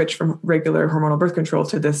choose to switch from regular hormonal birth control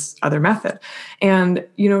to this other method. And,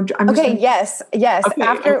 I'm just yes. Okay.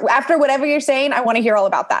 After whatever you're saying, I want to hear all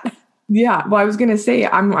about that. Yeah. Well, I was going to say,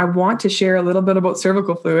 I want to share a little bit about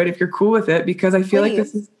cervical fluid if you're cool with it, because I feel like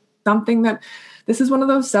this is this is one of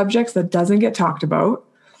those subjects that doesn't get talked about.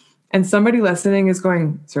 And somebody listening is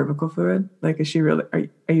going, cervical fluid? Like, is she really,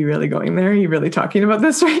 are you really going there? Are you really talking about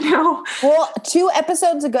this right now? Well, 2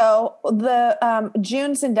 episodes ago, the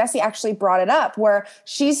June Sindesi actually brought it up, where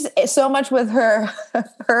she's so much with her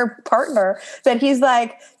partner that he's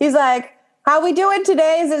like, how we doing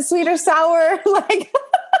today? Is it sweet or sour? Like,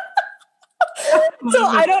 so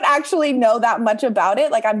I don't actually know that much about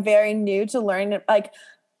it. Like, I'm very new to learning it. Like,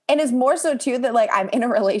 and it's more so too that like I'm in a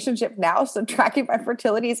relationship now. So tracking my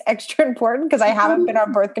fertility is extra important because I haven't been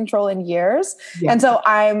on birth control in years. Yeah. And so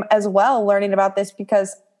I'm as well learning about this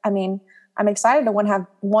because I'm excited to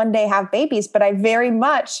one day have babies, but I very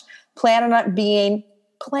much plan on it being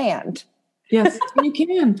planned. Yes, you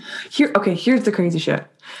can. Here's the crazy shit.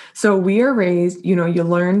 So we are raised, you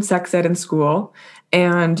learn sex ed in school,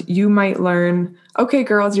 and you might learn, okay,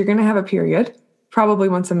 girls, you're going to have a period. Probably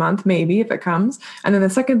once a month, maybe if it comes. And then the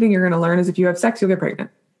second thing you're going to learn is if you have sex, you'll get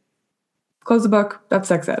pregnant. Close the book. That's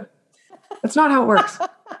sex ed. That's not how it works.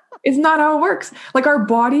 It's not how it works. Like, our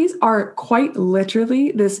bodies are quite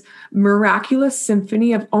literally this miraculous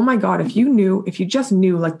symphony of, oh my God, if you just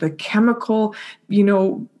knew like the chemical,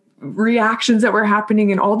 reactions that were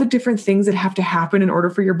happening and all the different things that have to happen in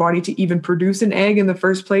order for your body to even produce an egg in the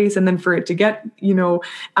first place. And then for it to get,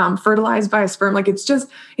 fertilized by a sperm. Like, it's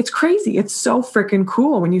crazy. It's so freaking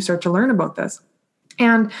cool when you start to learn about this.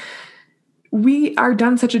 And we are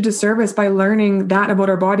done such a disservice by learning that about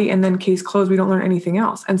our body, and then case closed, we don't learn anything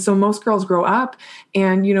else. And so most girls grow up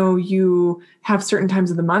and, you have certain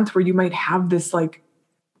times of the month where you might have this like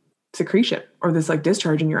secretion or this like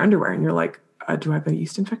discharge in your underwear. And you're like, do I have a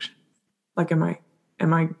yeast infection? Like, am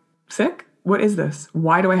I sick? What is this?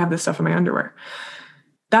 Why do I have this stuff in my underwear?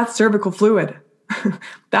 That's cervical fluid.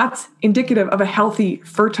 That's indicative of a healthy,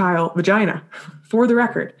 fertile vagina, for the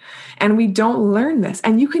record. And we don't learn this.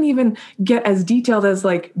 And you can even get as detailed as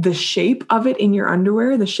like the shape of it in your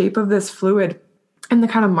underwear, the shape of this fluid, and the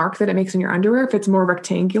kind of mark that it makes in your underwear. If it's more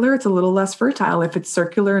rectangular, it's a little less fertile. If it's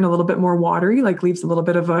circular and a little bit more watery, like leaves a little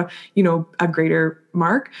bit of a greater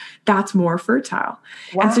mark, that's more fertile.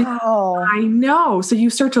 Wow. And so, I know. So you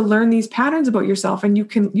start to learn these patterns about yourself, and you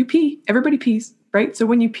pee. Everybody pees, right? So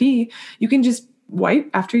when you pee, you can just wipe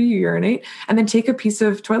after you urinate, and then take a piece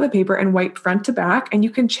of toilet paper and wipe front to back, and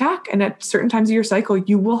you can check. And at certain times of your cycle,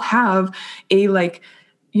 you will have a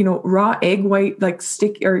raw egg white, like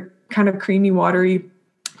sticky or kind of creamy, watery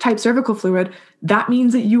type cervical fluid. That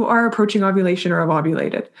means that you are approaching ovulation or have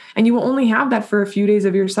ovulated. And you will only have that for a few days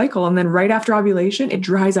of your cycle. And then right after ovulation, it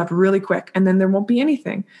dries up really quick. And then there won't be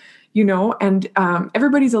anything. and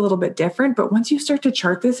everybody's a little bit different. But once you start to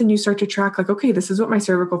chart this and you start to track, like, okay, this is what my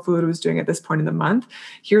cervical fluid was doing at this point in the month.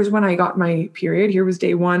 Here's when I got my period. Here was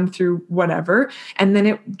day 1 through whatever. And then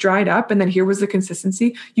it dried up. And then here was the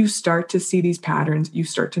consistency. You start to see these patterns. You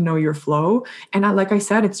start to know your flow. And like I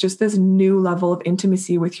said, it's just this new level of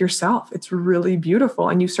intimacy with yourself. It's really beautiful.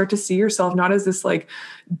 And you start to see yourself not as this like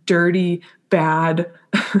dirty, bad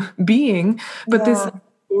being, but this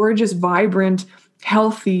gorgeous, vibrant,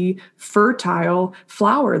 healthy, fertile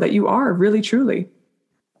flower that you are, really, truly.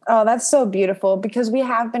 Oh, that's so beautiful, because we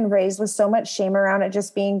have been raised with so much shame around it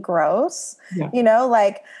just being gross. Yeah.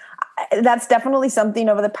 That's definitely something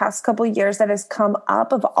over the past couple of years that has come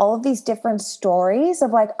up, of all of these different stories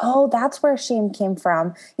of like, oh, that's where shame came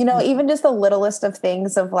from. Even just the littlest of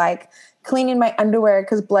things of like cleaning my underwear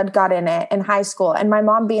because blood got in it in high school. And my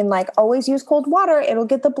mom being like, always use cold water. It'll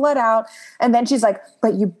get the blood out. And then she's like,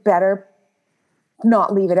 but you better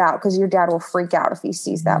not leave it out because your dad will freak out if he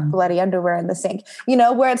sees that bloody underwear in the sink,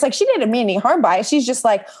 where it's like, she didn't mean any harm by it. She's just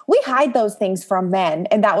like, we hide those things from men.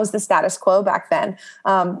 And that was the status quo back then.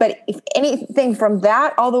 But if anything from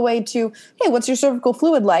that all the way to, hey, what's your cervical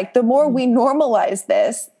fluid like? The more we normalize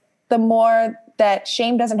this, the more that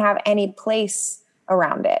shame doesn't have any place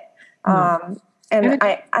around it. And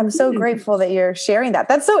I'm so grateful that you're sharing that.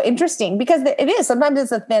 That's so interesting, because it is. Sometimes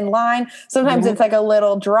it's a thin line. Sometimes it's like a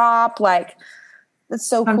little drop, like, that's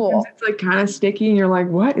so cool. It's like kind of sticky and you're like,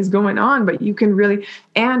 what is going on? But you can really,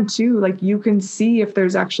 and too, like, you can see if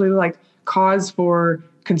there's actually like cause for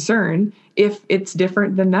concern if it's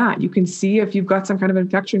different than that. You can see if you've got some kind of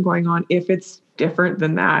infection going on, if it's different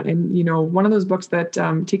than that. And, one of those books that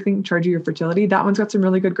Taking Charge of Your Fertility, that one's got some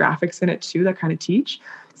really good graphics in it too that kind of teach.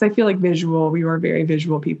 Because I feel like we are very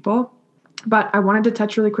visual people. But I wanted to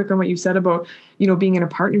touch really quick on what you said about, being in a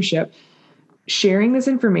partnership. Sharing this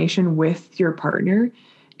information with your partner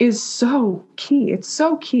is so key. It's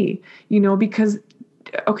so key, because,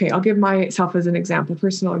 okay, I'll give myself as an example,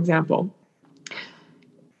 personal example.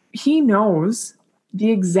 He knows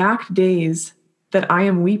the exact days that I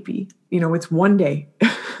am weepy. It's one day.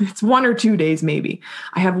 It's 1 or 2 days, maybe.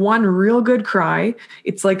 I have one real good cry.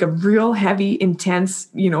 It's like a real heavy, intense,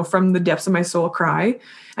 from the depths of my soul cry.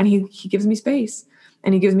 And he gives me space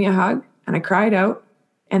and he gives me a hug and I cried out.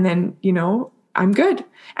 And then, I'm good.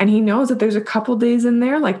 And he knows that there's a couple days in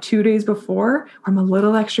there, like 2 days before, where I'm a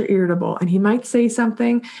little extra irritable and he might say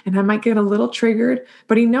something and I might get a little triggered,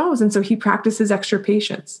 but he knows. And so he practices extra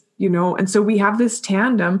patience, and so we have this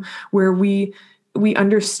tandem where we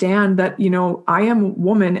understand that, I am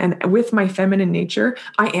woman and with my feminine nature,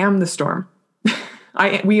 I am the storm.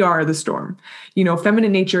 We are the storm.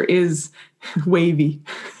 Feminine nature is wavy.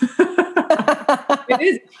 It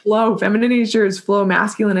is flow. Feminine nature is flow.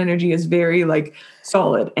 Masculine energy is very like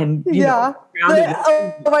solid and grounded.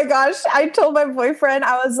 Oh my gosh. I told my boyfriend,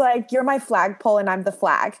 I was like, you're my flagpole and I'm the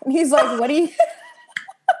flag. And he's like, what do you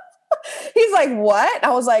he's like, what?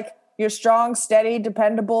 I was like, you're strong, steady,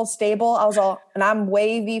 dependable, stable. I was all, and I'm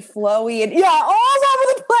wavy, flowy, and all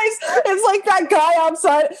over the place. It's like that guy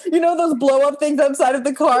outside, those blow up things outside of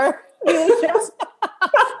the car.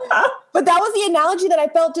 But that was the analogy that I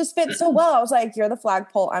felt just fit so well. I was like, you're the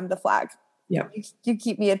flagpole, I'm the flag. Yeah. You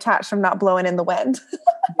keep me attached from not blowing in the wind.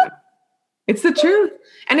 It's the truth.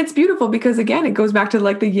 And it's beautiful because, again, it goes back to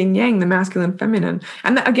like the yin yang, the masculine, feminine.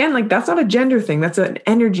 And again, like that's not a gender thing. That's an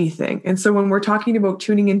energy thing. And so when we're talking about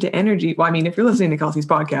tuning into energy, well, I mean, if you're listening to Kelsey's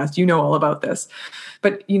podcast, you know all about this.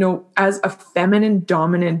 But, as a feminine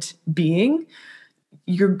dominant being,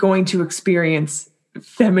 you're going to experience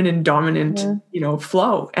feminine dominant,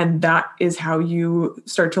 flow. And that is how you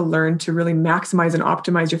start to learn to really maximize and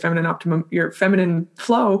optimize your feminine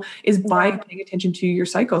flow is by paying attention to your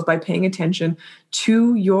cycles, by paying attention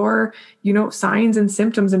to your, signs and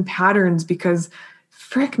symptoms and patterns, because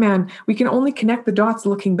frick, man, we can only connect the dots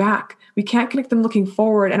looking back. We can't connect them looking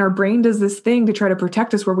forward. And our brain does this thing to try to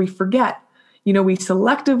protect us where we forget. We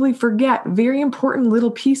selectively forget very important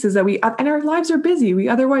little pieces that and our lives are busy. We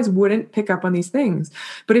otherwise wouldn't pick up on these things.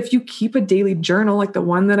 But if you keep a daily journal, like the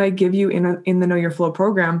one that I give you in the Know Your Flow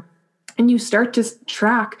program, and you start to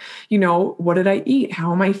track, what did I eat?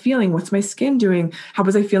 How am I feeling? What's my skin doing? How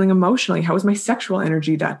was I feeling emotionally? How was my sexual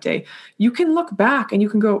energy that day? You can look back and you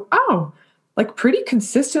can go, oh, like pretty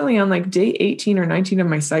consistently on like day 18 or 19 of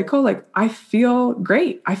my cycle, like I feel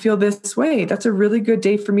great. I feel this way. That's a really good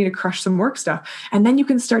day for me to crush some work stuff. And then you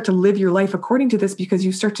can start to live your life according to this because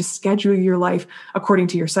you start to schedule your life according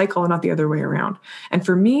to your cycle and not the other way around. And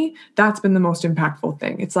for me, that's been the most impactful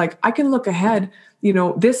thing. It's like, I can look ahead,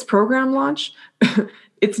 this program launch,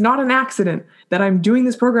 it's not an accident that I'm doing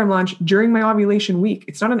this program launch during my ovulation week.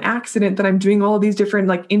 It's not an accident that I'm doing all of these different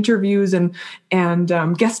like interviews and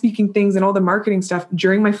guest speaking things and all the marketing stuff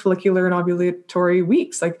during my follicular and ovulatory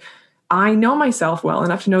weeks. Like I know myself well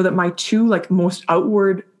enough to know that my two like most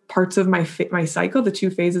outward parts of my cycle, the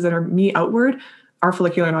two phases that are me outward, are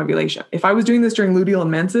follicular and ovulation. If I was doing this during luteal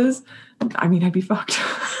and menses, I mean, I'd be fucked.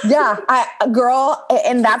 Yeah, girl.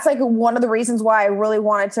 And that's like one of the reasons why I really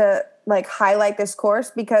wanted to like highlight this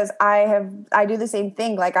course, because I do the same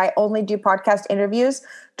thing. Like I only do podcast interviews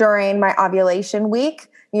during my ovulation week,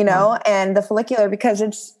 and the follicular, because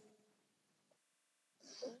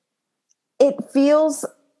it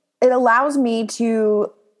allows me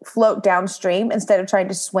to float downstream instead of trying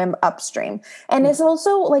to swim upstream. And it's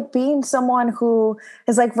also like being someone who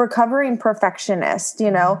is like recovering perfectionist,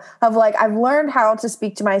 of like, I've learned how to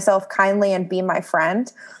speak to myself kindly and be my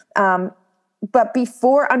friend. But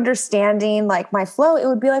before understanding like my flow, it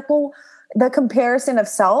would be like, well, the comparison of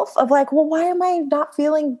self of like, well, why am I not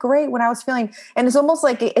feeling great when I was feeling? And it's almost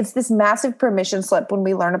like it's this massive permission slip when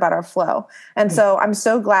we learn about our flow. And so I'm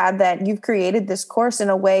so glad that you've created this course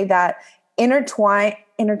in a way that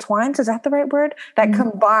intertwines, is that the right word? That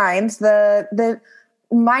combines the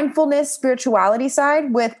mindfulness, spirituality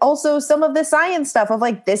side with also some of the science stuff of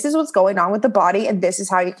like, this is what's going on with the body and this is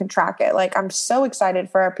how you can track it. Like, I'm so excited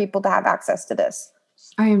for our people to have access to this.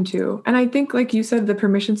 I am too. And I think, like you said, the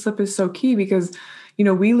permission slip is so key because,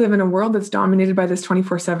 we live in a world that's dominated by this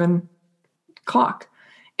 24/7 clock.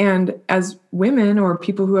 And as women or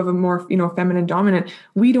people who have a more, feminine dominant,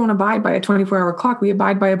 we don't abide by a 24-hour clock. We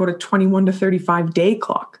abide by about a 21 to 35 day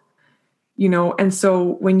clock. And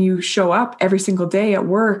so when you show up every single day at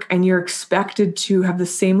work and you're expected to have the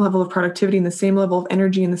same level of productivity and the same level of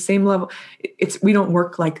energy and the same level, we don't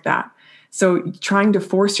work like that. So trying to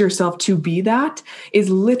force yourself to be that is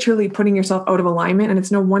literally putting yourself out of alignment. And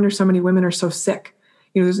it's no wonder so many women are so sick.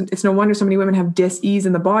 It's no wonder so many women have dis-ease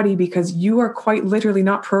in the body, because you are quite literally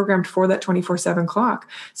not programmed for that 24/7 clock.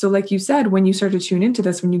 So like you said, when you start to tune into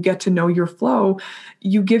this, when you get to know your flow,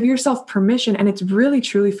 you give yourself permission. And it's really,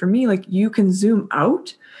 truly, for me, like, you can zoom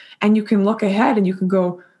out and you can look ahead and you can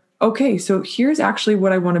go, okay, so here's actually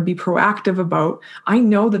what I want to be proactive about. I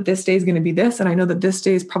know that this day is going to be this, and I know that this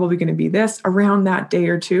day is probably going to be this around that day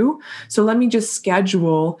or two. So let me just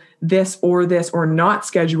schedule this, or not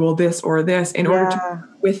schedule this or this in order to,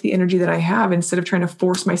 with the energy that I have, instead of trying to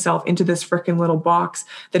force myself into this freaking little box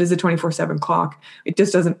that is a 24/7 clock. It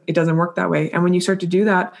doesn't work that way. And when you start to do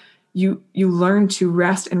that, you learn to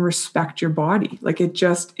rest and respect your body. Like,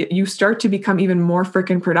 you start to become even more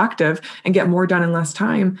freaking productive and get more done in less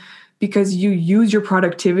time, because you use your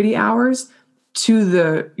productivity hours to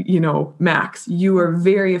the, max. You are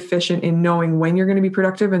very efficient in knowing when you're going to be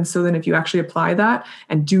productive. And so then if you actually apply that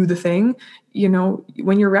and do the thing,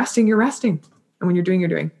 when you're resting, you're resting. And when you're doing, you're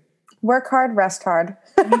doing. Work hard, rest hard.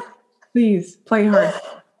 Please play hard.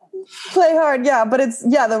 Play hard, yeah. But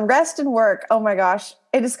the rest and work. Oh my gosh.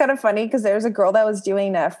 It is kind of funny because there's a girl that was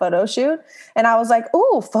doing a photo shoot, and I was like,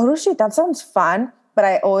 oh, photo shoot, that sounds fun. But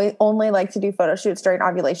I only like to do photo shoots during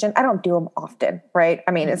ovulation. I don't do them often, right?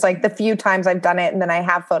 I mean, it's like the few times I've done it and then I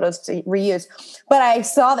have photos to reuse. But I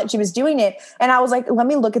saw that she was doing it and I was like, let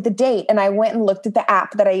me look at the date. And I went and looked at the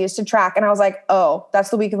app that I used to track. And I was like, oh,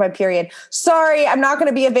 that's the week of my period. Sorry, I'm not going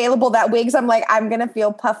to be available that week. So I'm like, I'm going to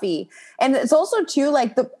feel puffy. And it's also too,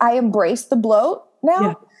 like, I embrace the bloat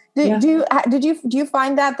now. Yeah. Do you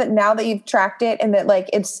find that now that you've tracked it and that, like,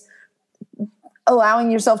 it's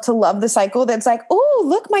allowing yourself to love the cycle, that's like, oh,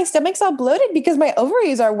 look, my stomach's all bloated because my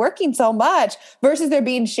ovaries are working so much, versus there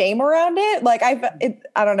being shame around it? Like,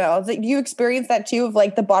 I don't know. Do you experience that too, of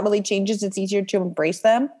like the bodily changes? It's easier to embrace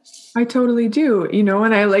them. I totally do.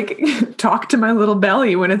 And I like talk to my little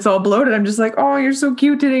belly when it's all bloated. I'm just like, oh, you're so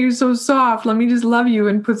cute today. You're so soft. Let me just love you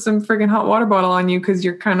and put some freaking hot water bottle on you, because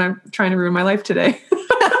you're kind of trying to ruin my life today.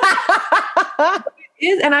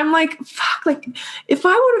 And I'm like, fuck, like, if I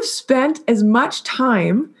would have spent as much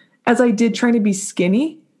time as I did trying to be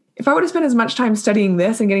skinny, if I would have spent as much time studying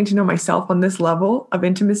this and getting to know myself on this level of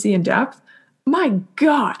intimacy and depth, my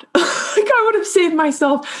God, like, I would have saved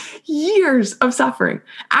myself years of suffering,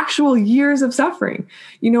 actual years of suffering.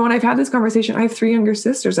 And I've had this conversation. I have 3 younger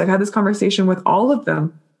sisters. I've had this conversation with all of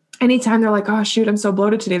them. Anytime they're like, oh, shoot, I'm so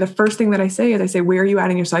bloated today, the first thing that I say is, where are you at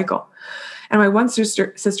in your cycle? And my one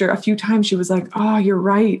sister, a few times, she was like, oh, you're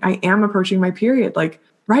right. I am approaching my period. Like,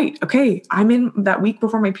 right. Okay. I'm in that week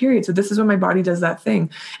before my period. So this is when my body does that thing.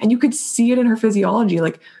 And you could see it in her physiology.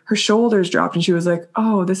 Like, her shoulders dropped and she was like,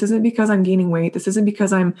 oh, this isn't because I'm gaining weight. This isn't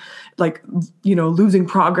because I'm, like, losing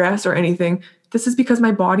progress or anything. This is because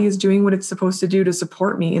my body is doing what it's supposed to do to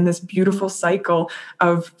support me in this beautiful cycle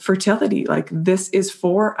of fertility. Like, this is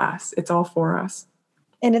for us. It's all for us.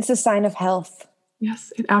 And it's a sign of health.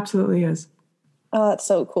 Yes, it absolutely is. Oh, that's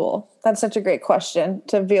so cool. That's such a great question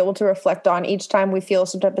to be able to reflect on each time we feel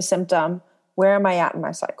some type of symptom. Where am I at in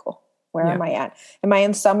my cycle? Where am I at? Am I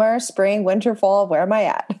in summer, spring, winter, fall? Where am I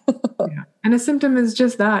at? Yeah. And a symptom is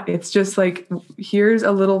just that. It's just like, here's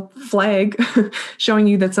a little flag showing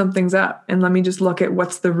you that something's up. And let me just look at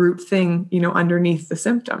what's the root thing, underneath the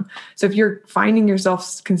symptom. So if you're finding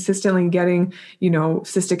yourself consistently getting,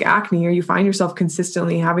 cystic acne, or you find yourself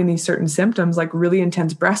consistently having these certain symptoms, like really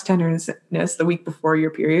intense breast tenderness the week before your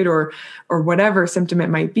period, or whatever symptom it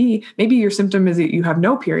might be, maybe your symptom is that you have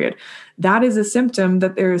no period. That is a symptom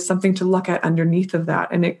that there is something to look at underneath of that.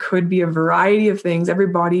 And it could be a variety of things.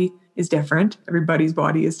 Everybody is different. Everybody's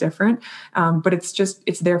body is different. But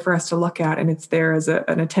it's there for us to look at, and it's there as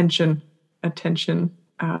an attention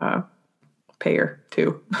payer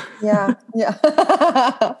too. Yeah.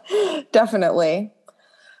 Definitely.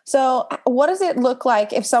 So what does it look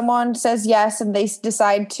like if someone says yes and they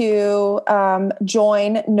decide to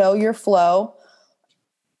join Know Your Flow?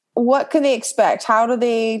 What can they expect? How do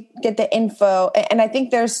they get the info? And I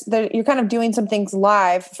think you're kind of doing some things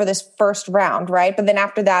live for this first round, right? But then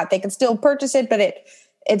after that, they can still purchase it, but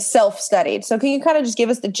it's self-studied. So can you kind of just give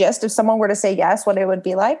us the gist if someone were to say yes, what it would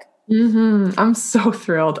be like? I'm so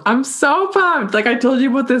thrilled. I'm so pumped. Like I told you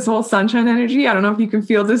about this whole sunshine energy. I don't know if you can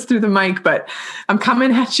feel this through the mic, but I'm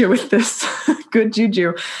coming at you with this good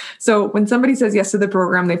juju. So when somebody says yes to the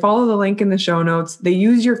program, they follow the link in the show notes. They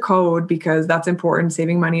use your code because that's important.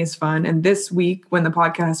 Saving money is fun. And this week, when the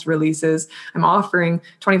podcast releases, I'm offering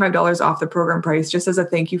 $25 off the program price just as a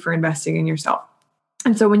thank you for investing in yourself.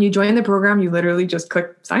 And so when you join the program, you literally just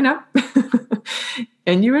click sign up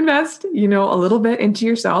and you invest, a little bit into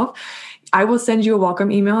yourself. I will send you a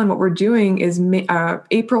welcome email. And what we're doing is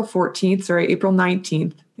April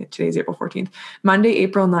 19th. Today's April 14th. Monday,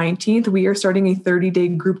 April 19th, we are starting a 30-day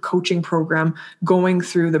group coaching program going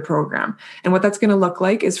through the program. And what that's going to look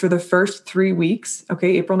like is for the first 3 weeks,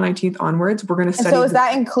 okay, April 19th onwards, we're going to study. And so is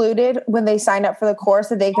that included when they sign up for the course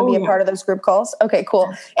that they can be a part of those group calls? Okay, cool.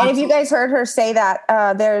 And Absolutely. If you guys heard her say that,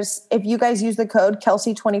 if you guys use the code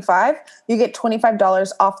Kelsey25, you get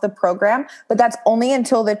 $25 off the program, but that's only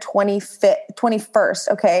until the 21st.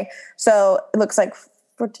 Okay. So it looks like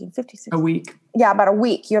 14, 56. A week. Yeah, about a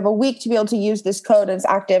week. You have a week to be able to use this code and it's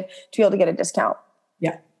active to be able to get a discount.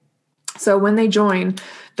 Yeah. So when they join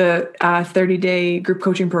the 30-day group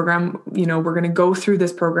coaching program, we're going to go through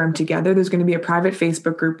this program together. There's going to be a private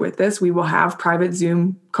Facebook group with this. We will have private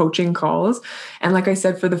Zoom coaching calls. And like I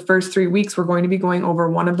said, for the first 3 weeks, we're going to be going over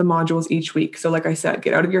one of the modules each week. So like I said,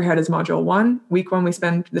 get out of your head is module 1. Week 1, we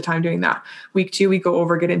spend the time doing that. Week 2, we go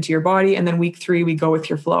over, get into your body. And then week 3, we go with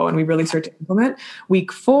your flow and we really start to implement.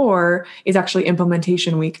 Week 4 is actually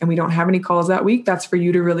implementation week. And we don't have any calls that week. That's for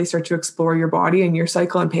you to really start to explore your body and your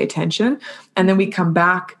cycle and pay attention. And then we come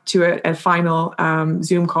back to a final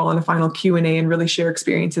Zoom call and a final Q&A and really share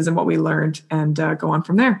experiences and what we learned and go on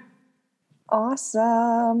from there.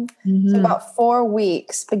 Awesome. So about 4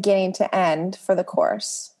 weeks beginning to end for the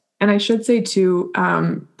course. And I should say too,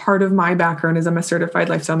 part of my background is I'm a certified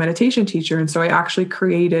lifestyle meditation teacher. And so I actually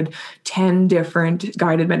created 10 different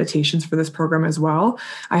guided meditations for this program as well.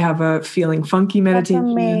 I have a feeling funky meditation.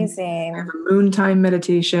 That's amazing. I have a moon time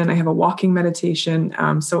meditation. I have a walking meditation.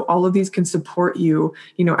 So all of these can support you,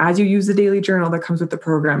 as you use the daily journal that comes with the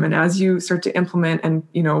program and as you start to implement and,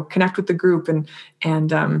 connect with the group and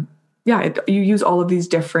you use all of these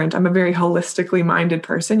different, I'm a very holistically minded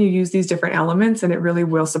person. You use these different elements and it really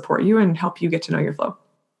will support you and help you get to know your flow.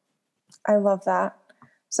 I love that.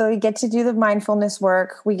 So we get to do the mindfulness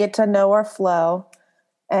work. We get to know our flow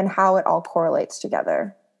and how it all correlates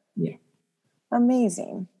together. Yeah.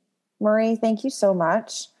 Amazing. Marie, thank you so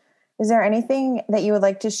much. Is there anything that you would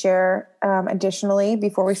like to share additionally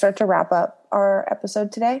before we start to wrap up our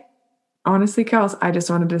episode today? Honestly, Kels, I just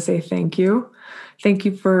wanted to say thank you. Thank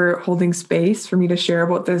you for holding space for me to share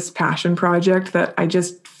about this passion project that I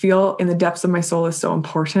just feel in the depths of my soul is so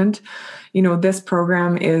important. This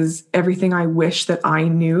program is everything I wish that I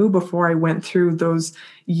knew before I went through those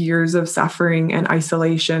years of suffering and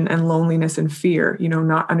isolation and loneliness and fear,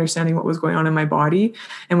 not understanding what was going on in my body.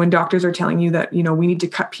 And when doctors are telling you that, we need to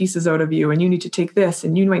cut pieces out of you and you need to take this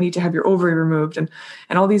and you might need to have your ovary removed and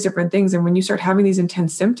all these different things. And when you start having these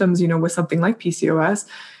intense symptoms, with something like PCOS,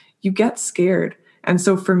 you get scared. And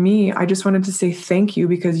so for me, I just wanted to say thank you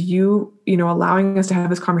because you allowing us to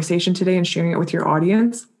have this conversation today and sharing it with your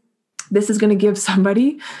audience. This is going to give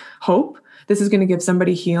somebody hope. This is going to give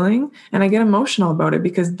somebody healing. And I get emotional about it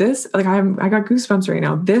because this, I got goosebumps right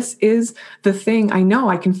now. This is the thing. I know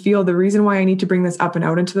I can feel the reason why I need to bring this up and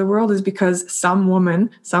out into the world is because some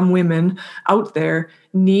women out there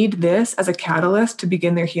need this as a catalyst to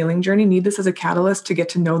begin their healing journey, need this as a catalyst to get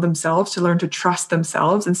to know themselves, to learn to trust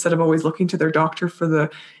themselves instead of always looking to their doctor for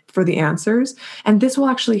the answers. And this will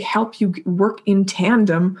actually help you work in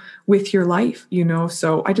tandem with your life,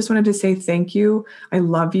 So I just wanted to say thank you. I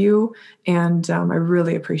love you. And I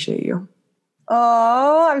really appreciate you.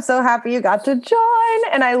 Oh, I'm so happy you got to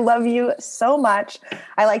join. And I love you so much.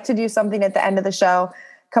 I like to do something at the end of the show.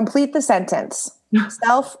 Complete the sentence.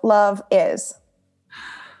 Self-love is.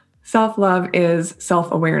 Self-love is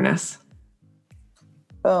self-awareness.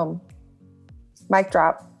 Boom. Mic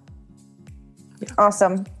drop. Yeah.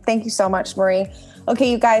 Awesome. Thank you so much, Marie. Okay,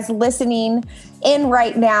 you guys listening in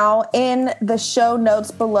right now, in the show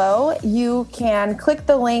notes below, you can click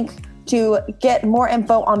the link to get more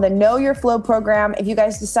info on the Know Your Flow program. If you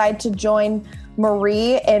guys decide to join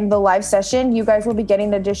Marie in the live session, you guys will be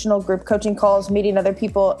getting additional group coaching calls, meeting other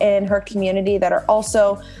people in her community that are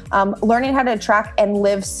also learning how to track and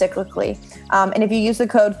live cyclically. And if you use the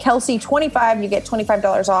code Kelsey25, you get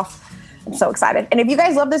 $25 off. I'm so excited. And if you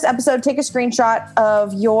guys love this episode, take a screenshot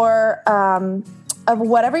of your of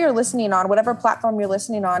whatever you're listening on, whatever platform you're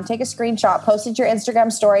listening on. Take a screenshot, post it to your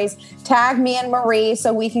Instagram stories, tag me and Marie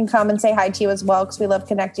so we can come and say hi to you as well because we love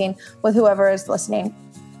connecting with whoever is listening.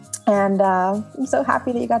 And I'm so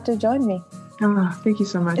happy that you got to join me. Oh, thank you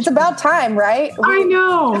so much. It's about time, right? I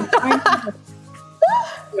know.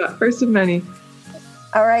 Yeah, first of many.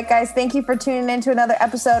 All right, guys. Thank you for tuning in to another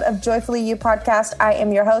episode of Joyfully You podcast. I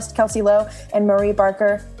am your host, Kelsey Lowe, and Marie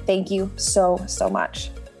Barker. Thank you so, so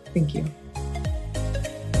much. Thank you.